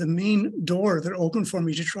was the main door that opened for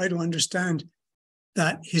me to try to understand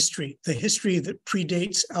that history, the history that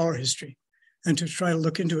predates our history, and to try to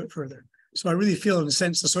look into it further. So I really feel, in a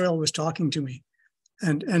sense, the soil was talking to me.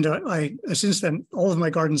 And I since then, all of my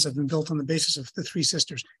gardens have been built on the basis of the Three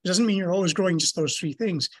Sisters. It doesn't mean you're always growing just those three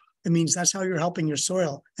things. It means that's how you're helping your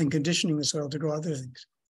soil and conditioning the soil to grow other things.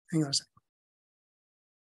 Hang on a second.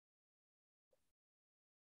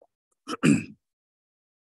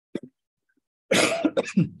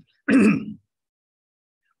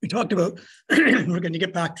 We talked about, we're going to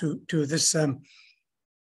get back to this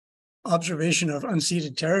observation of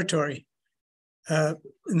unceded territory. In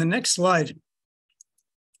the next slide,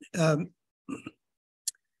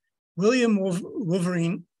 William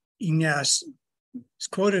Wolverine Ignace is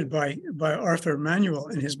quoted by Arthur Manuel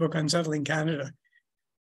in his book Unsettling Canada.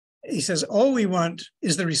 He says, all we want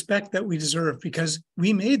is the respect that we deserve because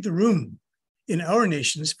we made the room in our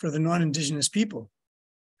nations for the non-Indigenous people.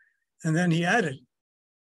 And then he added,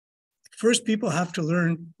 first people have to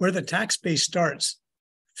learn where the tax base starts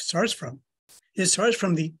from. It starts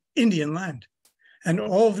from the Indian land and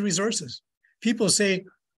all of the resources. People say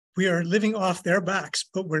we are living off their backs,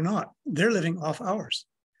 but we're not. They're living off ours.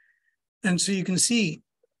 And so you can see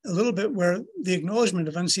a little bit where the acknowledgement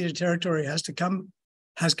of unceded territory has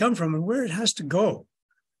come from and where it has to go.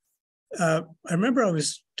 I remember I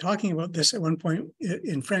was talking about this at one point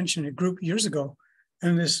in French in a group years ago,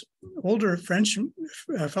 and this older French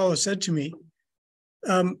fellow said to me,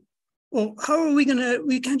 well, how are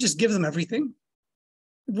we can't just give them everything.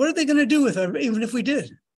 What are they going to do with it, even if we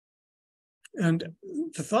did? And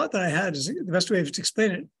the thought that I had is the best way to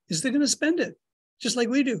explain it is they're going to spend it just like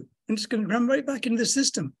we do. And it's going to come right back into the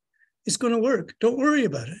system. It's going to work. Don't worry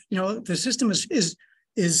about it. The system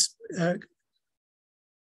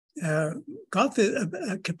got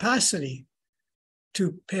the capacity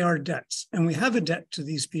to pay our debts. And we have a debt to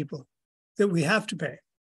these people that we have to pay.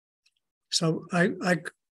 So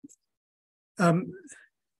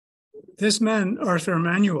this man, Arthur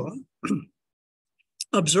Emanuel,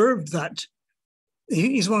 observed that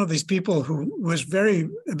he's one of these people who was a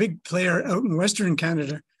big player out in Western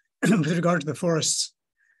Canada with regard to the forests.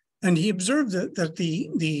 And he observed that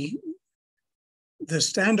the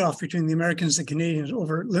standoff between the Americans and Canadians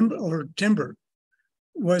over timber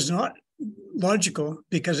was not logical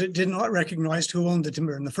because it did not recognize who owned the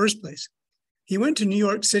timber in the first place. He went to New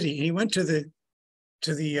York City. He went to the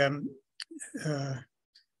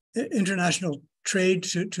international trade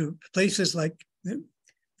to places like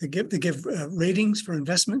they give ratings for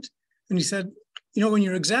investment. And he said, when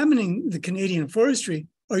you're examining the Canadian forestry,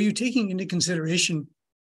 are you taking into consideration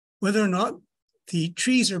whether or not the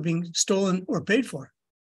trees are being stolen or paid for?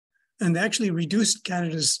 And they actually reduced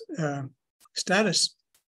Canada's status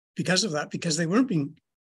because of that, because they weren't being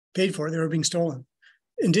paid for, they were being stolen.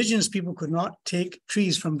 Indigenous people could not take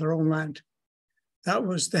trees from their own land.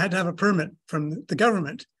 They had to have a permit from the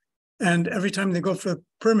government. And every time they go for a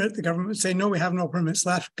permit, the government would say, no, we have no permits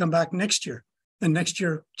left, come back next year. And next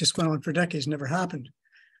year just went on for decades, never happened.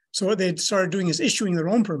 So what they started doing is issuing their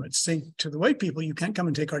own permits, saying to the white people, you can't come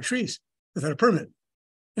and take our trees without a permit.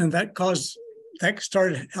 And that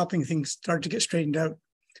started helping things start to get straightened out.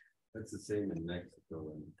 That's the same in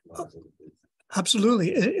Mexico and lots of places.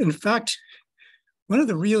 Absolutely. In fact, one of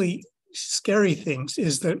the really scary things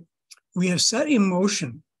is that we have set in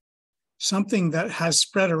motion something that has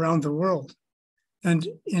spread around the world. And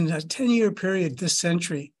in a 10-year period this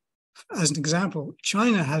century, as an example,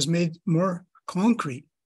 China has made more concrete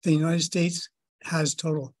than the United States has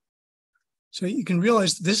total. So you can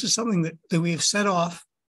realize this is something that we have set off.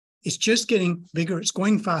 It's just getting bigger. It's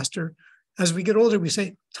going faster. As we get older, we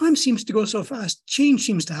say, time seems to go so fast. Change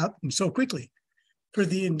seems to happen so quickly. For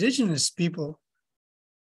the Indigenous people,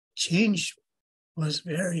 change was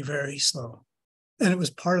very, very slow. And it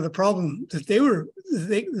was part of the problem that they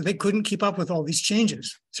couldn't keep up with all these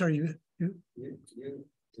changes. Sorry, you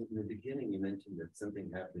in the beginning, you mentioned that something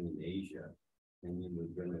happened in Asia, and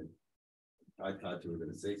I thought you were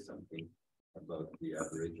going to say something about the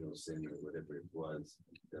Aboriginal sin or whatever it was,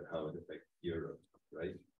 how it affected Europe,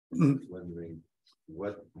 right? And I was wondering,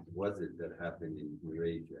 what was it that happened in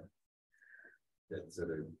Eurasia that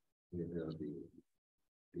sort of,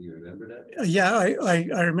 do you remember that? Yeah,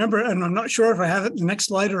 I remember, and I'm not sure if I have it in the next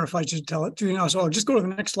slide or if I should tell it to you now. So I'll just go to the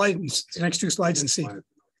next slide, the next two slides, and see.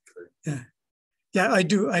 Yeah, I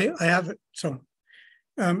do. I have it. So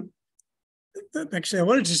actually, I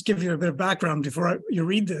want to just give you a bit of background before you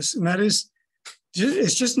read this, and that is,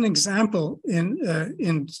 it's just an example in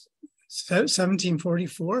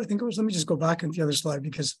 1744, I think it was. Let me just go back on the other slide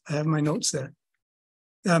because I have my notes there.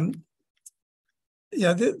 The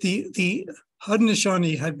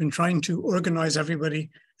Haudenosaunee had been trying to organize everybody,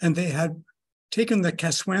 and they had taken the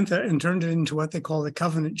Caswantha and turned it into what they call the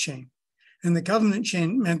covenant chain. And the covenant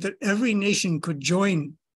chain meant that every nation could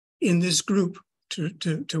join in this group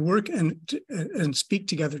to work and speak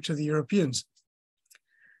together to the Europeans.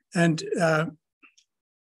 And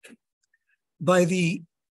by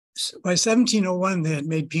 1701, they had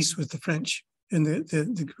made peace with the French in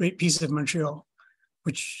the Great Peace of Montreal,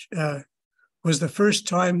 which was the first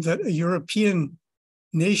time that a European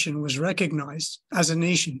nation was recognized as a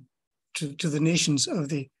nation to the nations of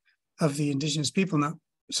the Indigenous people. Now,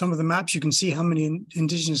 some of the maps, you can see how many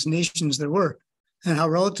Indigenous nations there were and how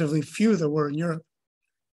relatively few there were in Europe.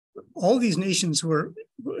 All these nations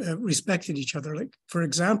respected each other. Like, for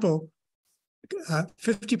example,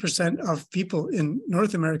 50% of people in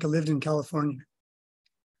North America lived in California,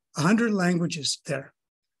 100 languages there.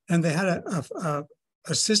 And they had a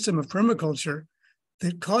system of permaculture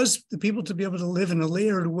that caused the people to be able to live in a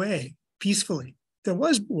layered way, peacefully. There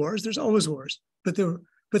was wars, there's always wars, but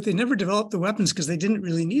they never developed the weapons because they didn't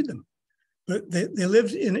really need them. But they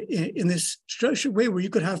lived in this structured way where you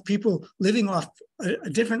could have people living off a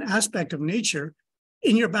different aspect of nature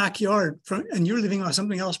in your backyard and you're living on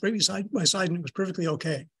something else right beside by side, and it was perfectly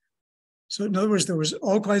okay. So in other words, there was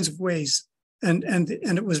all kinds of ways, and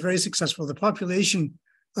it was very successful. The population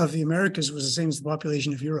of the Americas was the same as the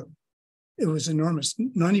population of Europe. It was enormous.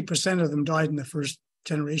 90% of them died in the first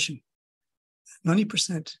generation.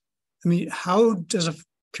 90%. I mean, how does a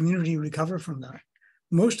community recover from that?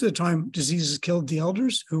 Most of the time, diseases killed the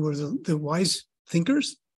elders, who were the wise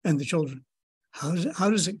thinkers, and the children. How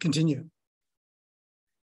does it continue?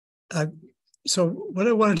 So what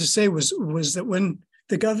I wanted to say was that when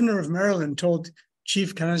the governor of Maryland told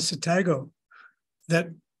Chief Canasatago that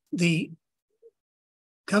the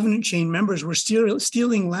Covenant chain members were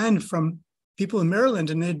stealing land from people in Maryland,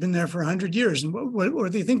 and they had been there for 100 years, and what were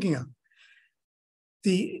they thinking of?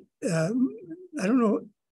 I don't know,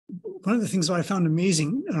 one of the things that I found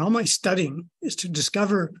amazing in all my studying is to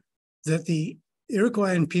discover that the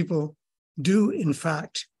Iroquoian people do, in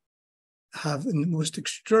fact, have the most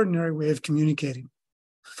extraordinary way of communicating.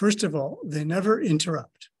 First of all, they never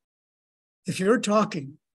interrupt. If you're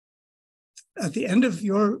talking, at the end of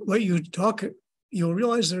what you talk, you'll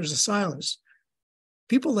realize there's a silence.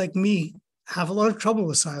 People like me have a lot of trouble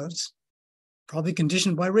with silence, probably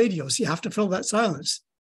conditioned by radios. You have to fill that silence.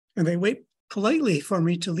 And they wait politely for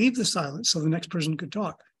me to leave the silence so the next person could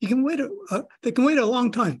talk. You can wait, they can wait a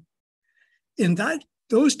long time. In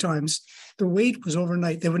those times, the wait was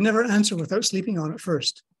overnight. They would never answer without sleeping on it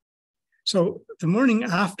first. So the morning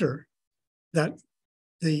after that,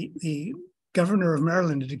 the governor of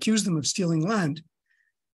Maryland had accused them of stealing land.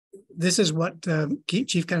 This is what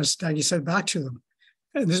Chief Canasatagi said back to them.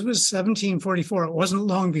 And this was 1744. It wasn't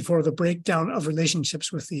long before the breakdown of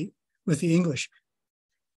relationships with the English.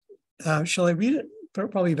 Shall I read it?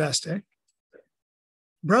 Probably best, eh?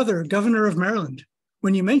 Brother, governor of Maryland,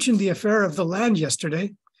 when you mentioned the affair of the land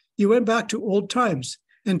yesterday, you went back to old times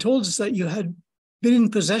and told us that you had been in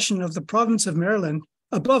possession of the province of Maryland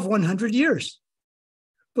above 100 years.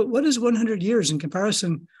 But what is 100 years in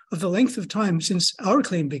comparison of the length of time since our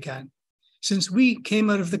claim began, since we came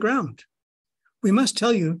out of the ground? We must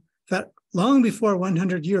tell you that long before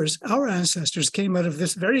 100 years, our ancestors came out of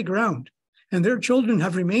this very ground, and their children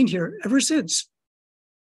have remained here ever since.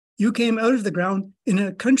 You came out of the ground in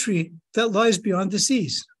a country that lies beyond the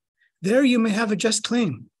seas. There you may have a just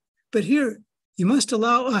claim, but here you must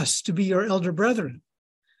allow us to be your elder brethren,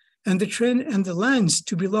 and the lands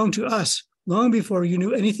to belong to us long before you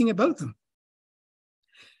knew anything about them.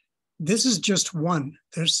 This is just one.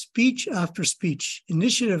 There's speech after speech,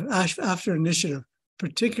 initiative after initiative,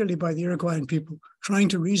 particularly by the Iroquoian people, trying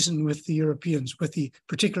to reason with the Europeans,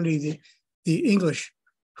 particularly the English,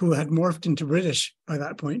 who had morphed into British by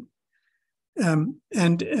that point, and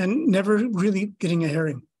never really getting a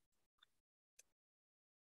hearing.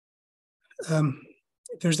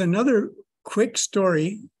 There's another quick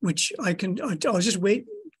story, which I'll just wait.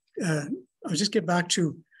 I'll just get back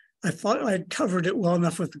to. I thought I'd covered it well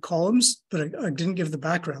enough with the columns, but I didn't give the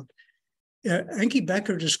background. Anki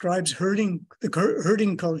Becker describes the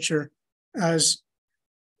herding culture as,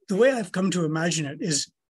 the way I've come to imagine it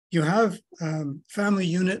is, you have family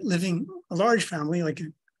unit living, a large family, like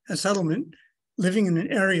a settlement, living in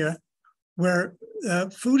an area where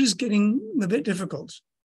food is getting a bit difficult.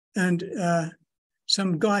 And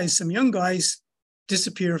some young guys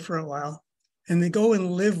disappear for a while, and they go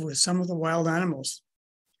and live with some of the wild animals.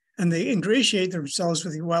 And they ingratiate themselves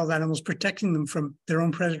with the wild animals, protecting them from their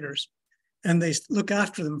own predators. And they look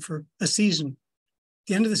after them for a season. At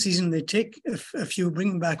the end of the season, they take a few, bring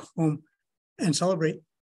them back home, and celebrate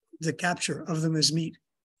the capture of them as meat.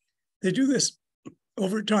 They do this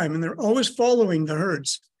over time, and they're always following the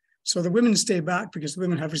herds. So the women stay back because the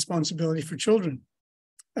women have responsibility for children.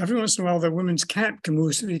 Every once in a while, the women's camp can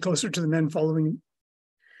move to be closer to the men following.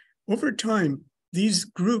 Over time, these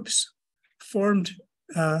groups formed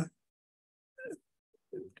what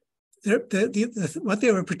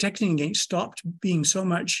they were protecting against stopped being so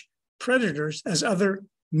much predators as other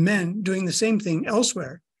men doing the same thing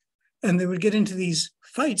elsewhere. And they would get into these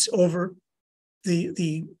fights over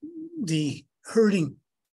the herding,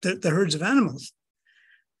 the herds of animals.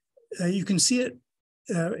 You can see it.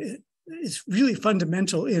 It's really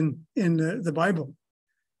fundamental in the Bible.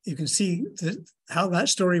 You can see how that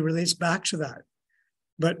story relates back to that.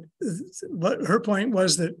 But what her point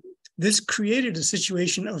was that this created a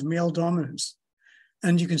situation of male dominance.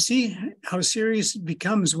 And you can see how serious it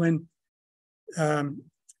becomes when,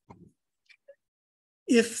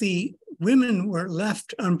 if the women were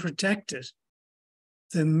left unprotected,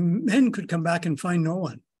 the men could come back and find no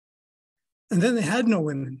one. And then they had no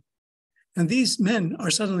women. And these men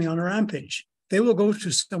are suddenly on a rampage. They will go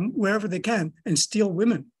to wherever they can and steal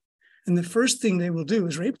women. And the first thing they will do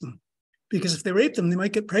is rape them. Because if they rape them, they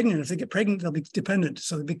might get pregnant. If they get pregnant, they'll be dependent.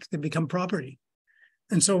 So they become property.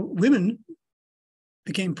 And so women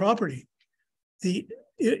became property. The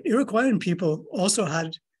Iroquoian people also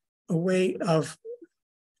had a way of,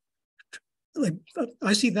 like,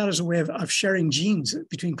 I see that as a way of sharing genes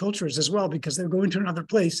between cultures as well, because they'll go into another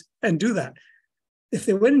place and do that. If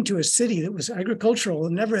they went into a city that was agricultural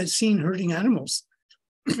and never had seen herding animals,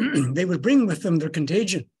 they would bring with them their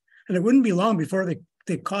contagion. And it wouldn't be long before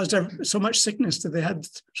they caused so much sickness that they had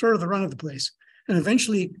sort of the run of the place. And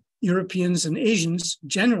eventually, Europeans and Asians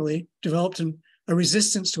generally developed a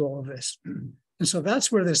resistance to all of this. And so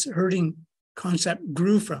that's where this herding concept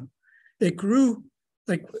grew from. It grew,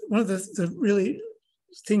 like, one of the really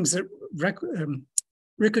things that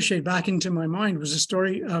ricocheted back into my mind was a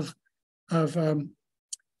story of Cain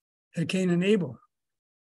and Abel.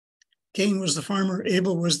 Cain was the farmer,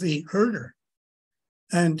 Abel was the herder.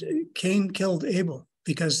 And Cain killed Abel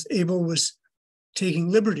because Abel was taking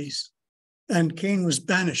liberties and Cain was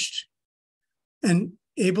banished. And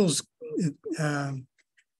Abel's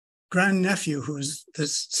grandnephew, who was the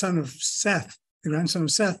son of Seth, the grandson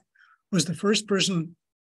of Seth, was the first person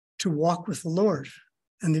to walk with the Lord.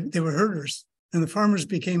 And they were herders. And the farmers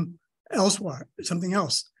became elsewhere, something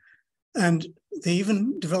else. And they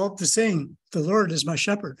even developed the saying, the Lord is my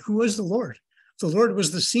shepherd. Who was the Lord? The Lord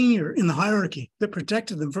was the senior in the hierarchy that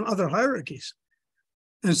protected them from other hierarchies.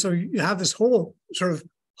 And so you have this whole sort of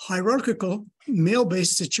hierarchical,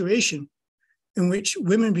 male-based situation in which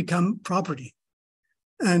women become property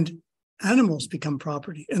and animals become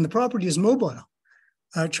property, and the property is mobile.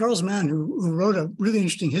 Charles Mann, who wrote a really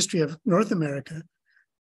interesting history of North America,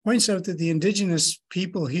 points out that the indigenous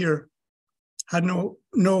people here had no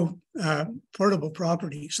portable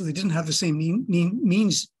property, so they didn't have the same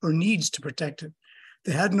means or needs to protect it.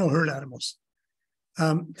 They had no herd animals.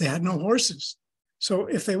 They had no horses. So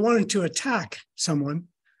if they wanted to attack someone,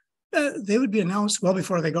 they would be announced well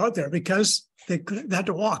before they got there, because they had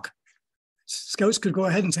to walk. Scouts could go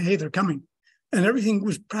ahead and say, hey, they're coming. And everything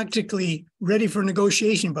was practically ready for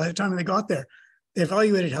negotiation by the time they got there. They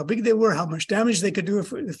evaluated how big they were, how much damage they could do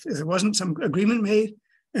if there wasn't some agreement made,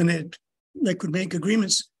 and they could make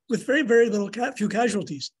agreements with very, very few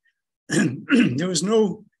casualties. There was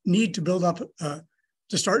no need to build up,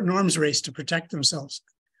 to start an arms race to protect themselves,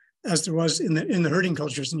 as there was in the herding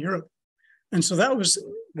cultures in Europe. And so that was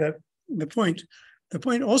the point. The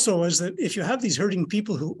point also was that if you have these herding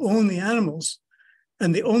people who own the animals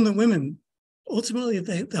and they own the women, ultimately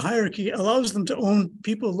the hierarchy allows them to own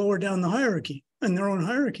people lower down the hierarchy and their own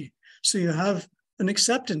hierarchy. So you have an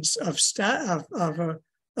acceptance of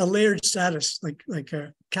a layered status, like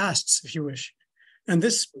castes, if you wish. And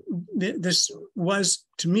this was,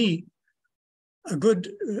 to me, a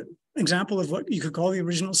good example of what you could call the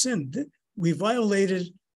original sin. We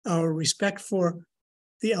violated our respect for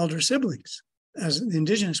the elder siblings, as the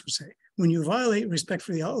Indigenous would say. When you violate respect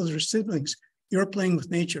for the elder siblings, you're playing with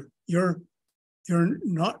nature. You're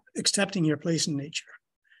not accepting your place in nature.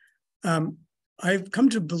 I've come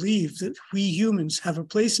to believe that we humans have a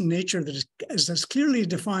place in nature that is as clearly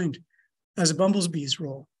defined as a bumblebee's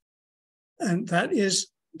role. And that is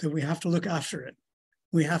that we have to look after it.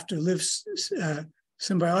 We have to live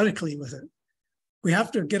symbiotically with it. We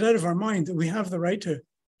have to get out of our mind that we have the right to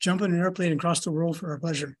jump on an airplane and cross the world for our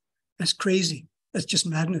pleasure. That's crazy. That's just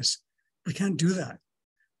madness. We can't do that.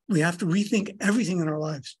 We have to rethink everything in our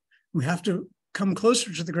lives. We have to come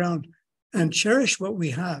closer to the ground and cherish what we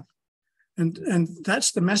have. And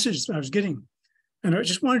that's the message that I was getting. And I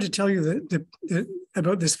just wanted to tell you that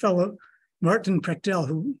about this fellow, Martin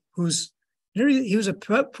Prechtel, he was a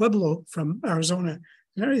Pueblo from Arizona.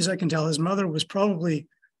 As far as I can tell, his mother was probably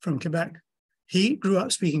from Quebec. He grew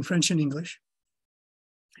up speaking French and English.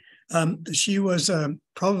 She was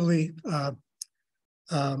probably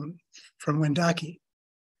from Wendake.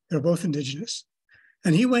 They're both Indigenous.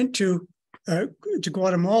 And he went to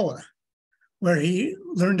Guatemala, where he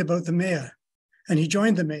learned about the Maya, and he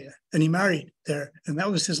joined the Maya, and he married there, and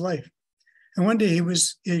that was his life. And one day he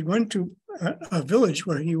went to a village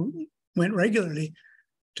where he went regularly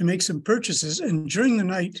to make some purchases, and during the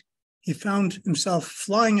night, he found himself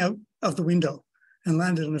flying out of the window and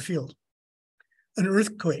landed on a field. An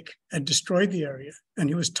earthquake had destroyed the area, and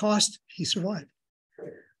he was tossed. He survived.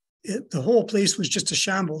 The whole place was just a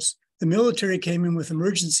shambles. The military came in with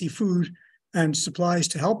emergency food and supplies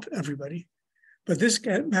to help everybody. But this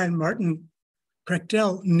man, Martin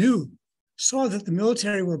Prechtel, saw that the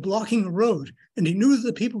military were blocking the road, and he knew that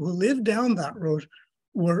the people who lived down that road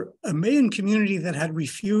were a Mayan community that had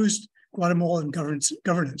refused Guatemalan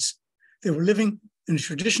governance. They were living in a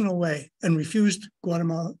traditional way and refused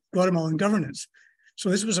Guatemalan governance. So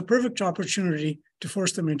this was a perfect opportunity to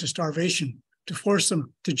force them into starvation, to force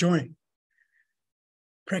them to join.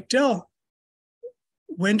 Prechtel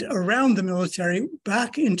went around the military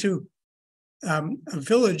back into a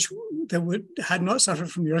village that had not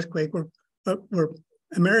suffered from the earthquake, where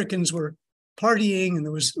Americans were partying and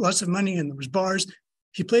there was lots of money and there was bars.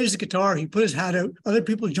 He played his guitar, he put his hat out, other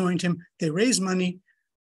people joined him, they raised money,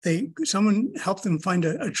 someone helped them find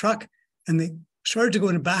a truck, and they started to go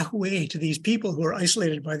in a back way to these people who were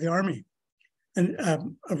isolated by the army, and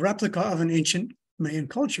a replica of an ancient Mayan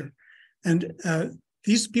culture. And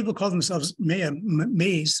these people called themselves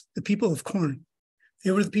maize, the people of corn.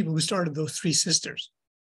 They were the people who started those three sisters.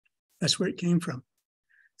 That's where it came from.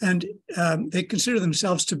 And they consider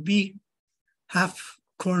themselves to be half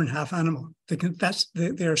corn, half animal.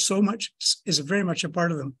 They are so much, is very much a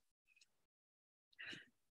part of them.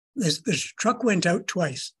 This truck went out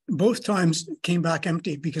twice. Both times it came back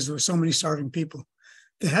empty because there were so many starving people.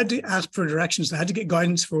 They had to ask for directions. They had to get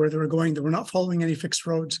guidance for where they were going. They were not following any fixed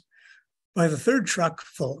roads. By the third truck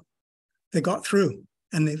full, they got through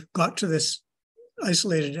and they got to this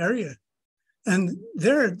isolated area. And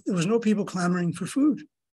there was no people clamoring for food.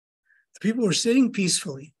 The people were sitting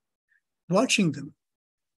peacefully, watching them,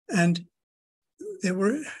 and they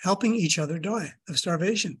were helping each other die of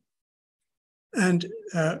starvation. And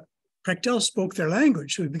Prechtel spoke their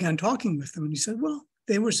language, so he began talking with them, and he said, well,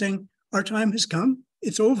 they were saying, our time has come,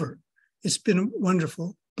 it's over. It's been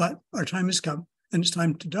wonderful, but our time has come, and it's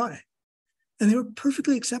time to die. And they were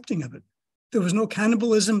perfectly accepting of it. There was no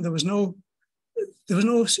cannibalism,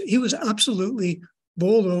 he was absolutely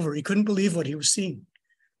bowled over. He couldn't believe what he was seeing.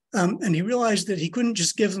 And he realized that he couldn't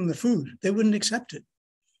just give them the food. They wouldn't accept it.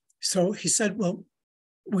 So he said, well,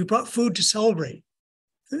 we brought food to celebrate.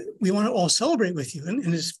 We want to all celebrate with you. And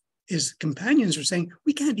his companions were saying,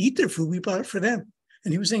 we can't eat their food. We brought it for them.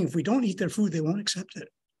 And he was saying, if we don't eat their food, they won't accept it.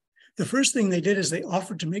 The first thing they did is they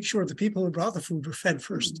offered to make sure the people who brought the food were fed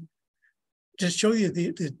first, to show you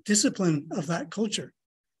the discipline of that culture.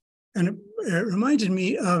 And it reminded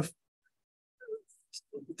me of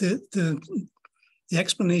the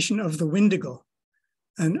explanation of the Wendigo,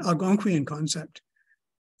 an Algonquian concept.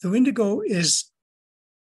 The Wendigo is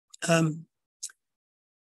a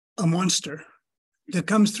monster that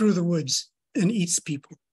comes through the woods and eats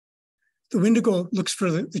people. The Wendigo looks for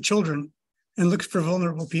the children and looks for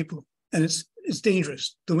vulnerable people, and it's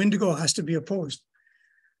dangerous. The Wendigo has to be opposed.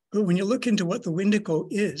 But when you look into what the Wendigo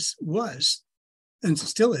was, and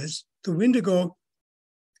still is, the Wendigo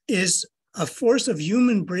is a force of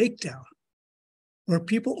human breakdown where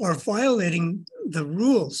people are violating the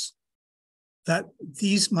rules that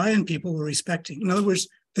these Mayan people were respecting. In other words,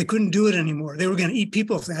 they couldn't do it anymore. They were going to eat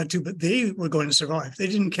people if they had to, but they were going to survive. They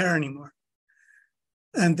didn't care anymore.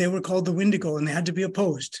 And they were called the Wendigo, and they had to be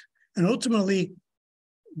opposed. And ultimately,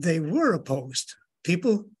 they were opposed.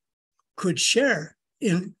 People could share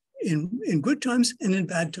in good times and in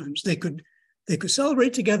bad times. They could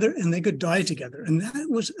celebrate together and they could die together. And that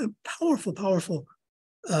was a powerful, powerful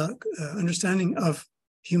understanding of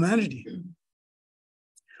humanity.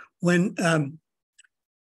 When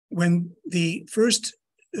the first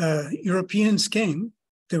Europeans came,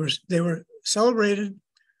 they were celebrated,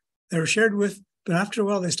 they were shared with, but after a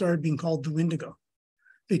while they started being called the Wendigo,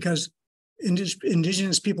 because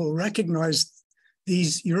indigenous people recognized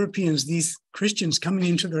these Europeans, these Christians coming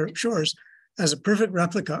into their shores as a perfect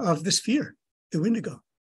replica of this fear, the Wendigo.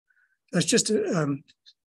 That's just a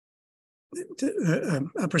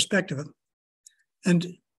perspective.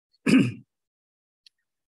 And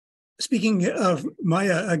speaking of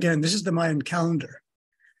Maya, again, this is the Mayan calendar.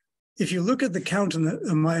 If you look at the count on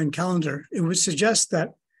the Mayan calendar, it would suggest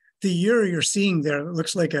that the year you're seeing there, that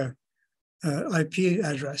looks like a IP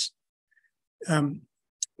address,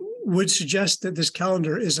 would suggest that this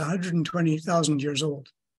calendar is 120,000 years old.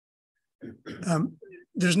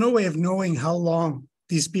 There's no way of knowing how long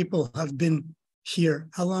these people have been here,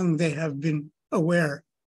 how long they have been aware,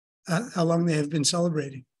 how long they have been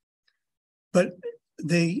celebrating. But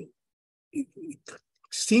they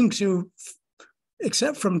seem to,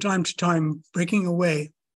 except from time to time, breaking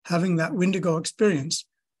away, having that Wendigo experience.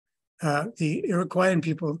 The Iroquoian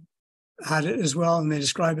people had it as well, and they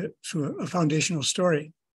describe it through a foundational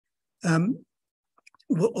story.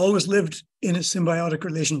 Always lived in a symbiotic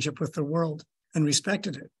relationship with the world and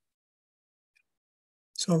respected it.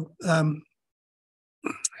 So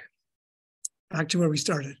back to where we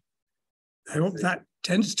started. I hope that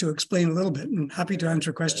tends to explain a little bit, and happy to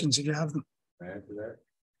answer questions if you have them. Can I add to that?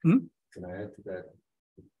 Can I add to that?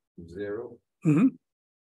 Zero. Mm-hmm.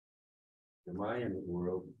 The Mayan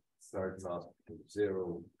world starts off from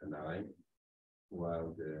 0 to 9,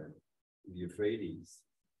 while the Euphrates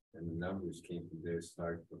and the numbers came from there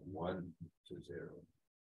start from 1 to 0.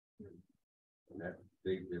 And that's a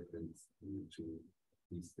big difference between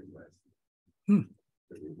East and West.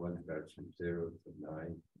 So the one starts from 0 to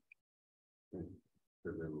 9.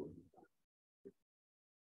 The little.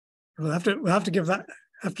 We'll have to give that,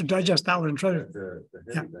 have to digest that one and try to. The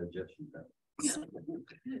heavy digestion.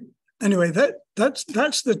 Anyway, that's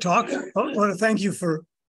the talk. I want to thank you for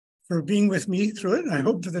being with me through it. I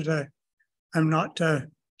hope that I'm not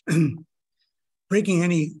breaking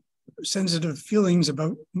any sensitive feelings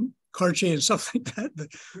about Cartier and stuff like that. But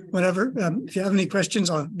whatever. If you have any questions,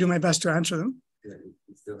 I'll do my best to answer them. Yeah,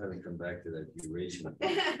 you still haven't come back to that Eurasian.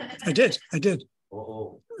 I did.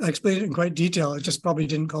 Oh. I explained it in quite detail. I just probably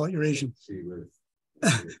didn't call it Eurasian. She was.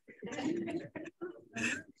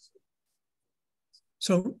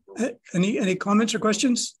 So, any comments or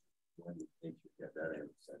questions?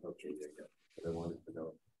 Okay, I wanted to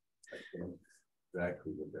know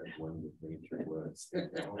exactly what that one with nature was.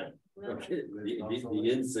 Okay, the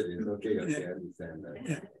incident. Okay, I understand that.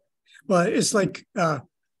 Yeah. Well, it's like a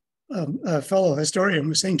fellow historian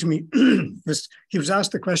was saying to me, he was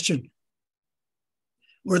asked the question,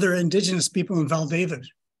 were there Indigenous people in Val David?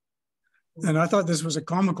 And I thought this was a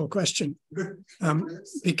comical question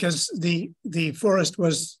because the forest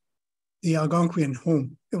was the Algonquian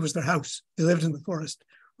home. It was their house. They lived in the forest.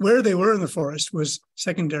 Where they were in the forest was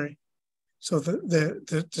secondary. So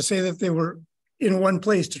to say that they were in one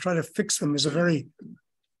place to try to fix them is a very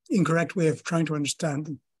incorrect way of trying to understand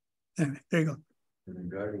them. Anyway, there you go. And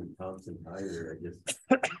regarding Thompson Hyder, I guess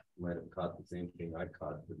you might have caught the same thing I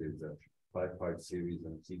caught, but there's a 5-part series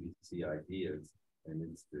on CBC ideas, and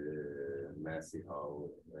it's the Massey Hall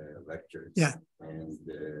lectures. Yeah.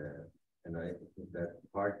 And I that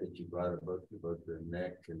part that you brought about the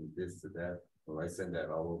neck and this and that, well, I send that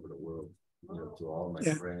all over the world, to all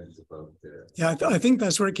my friends about the. Yeah, I think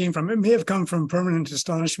that's where it came from. It may have come from Permanent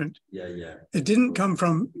Astonishment. Yeah. It didn't come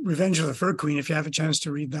from Revenge of the Fur Queen, if you have a chance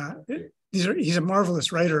to read that. Okay. He's a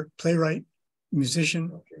marvelous writer, playwright,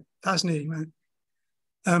 musician, fascinating man.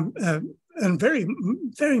 And very,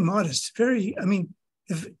 very modest.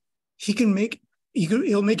 If he can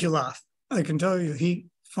he'll make you laugh. I can tell you, he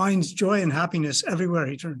finds joy and happiness everywhere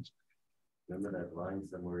he turns. Remember that line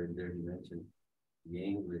somewhere in there? You mentioned the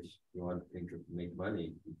English. You want to think of make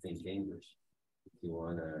money, you think English. If you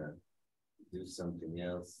want to do something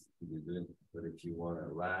else, you do it. But if you want to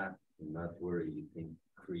laugh and not worry, you think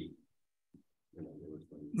Cree. There was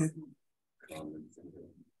some comments in there.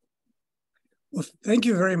 Well, thank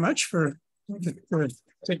you very much for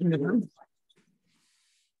taking the time.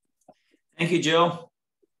 Thank you, Joe.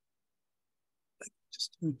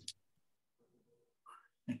 Just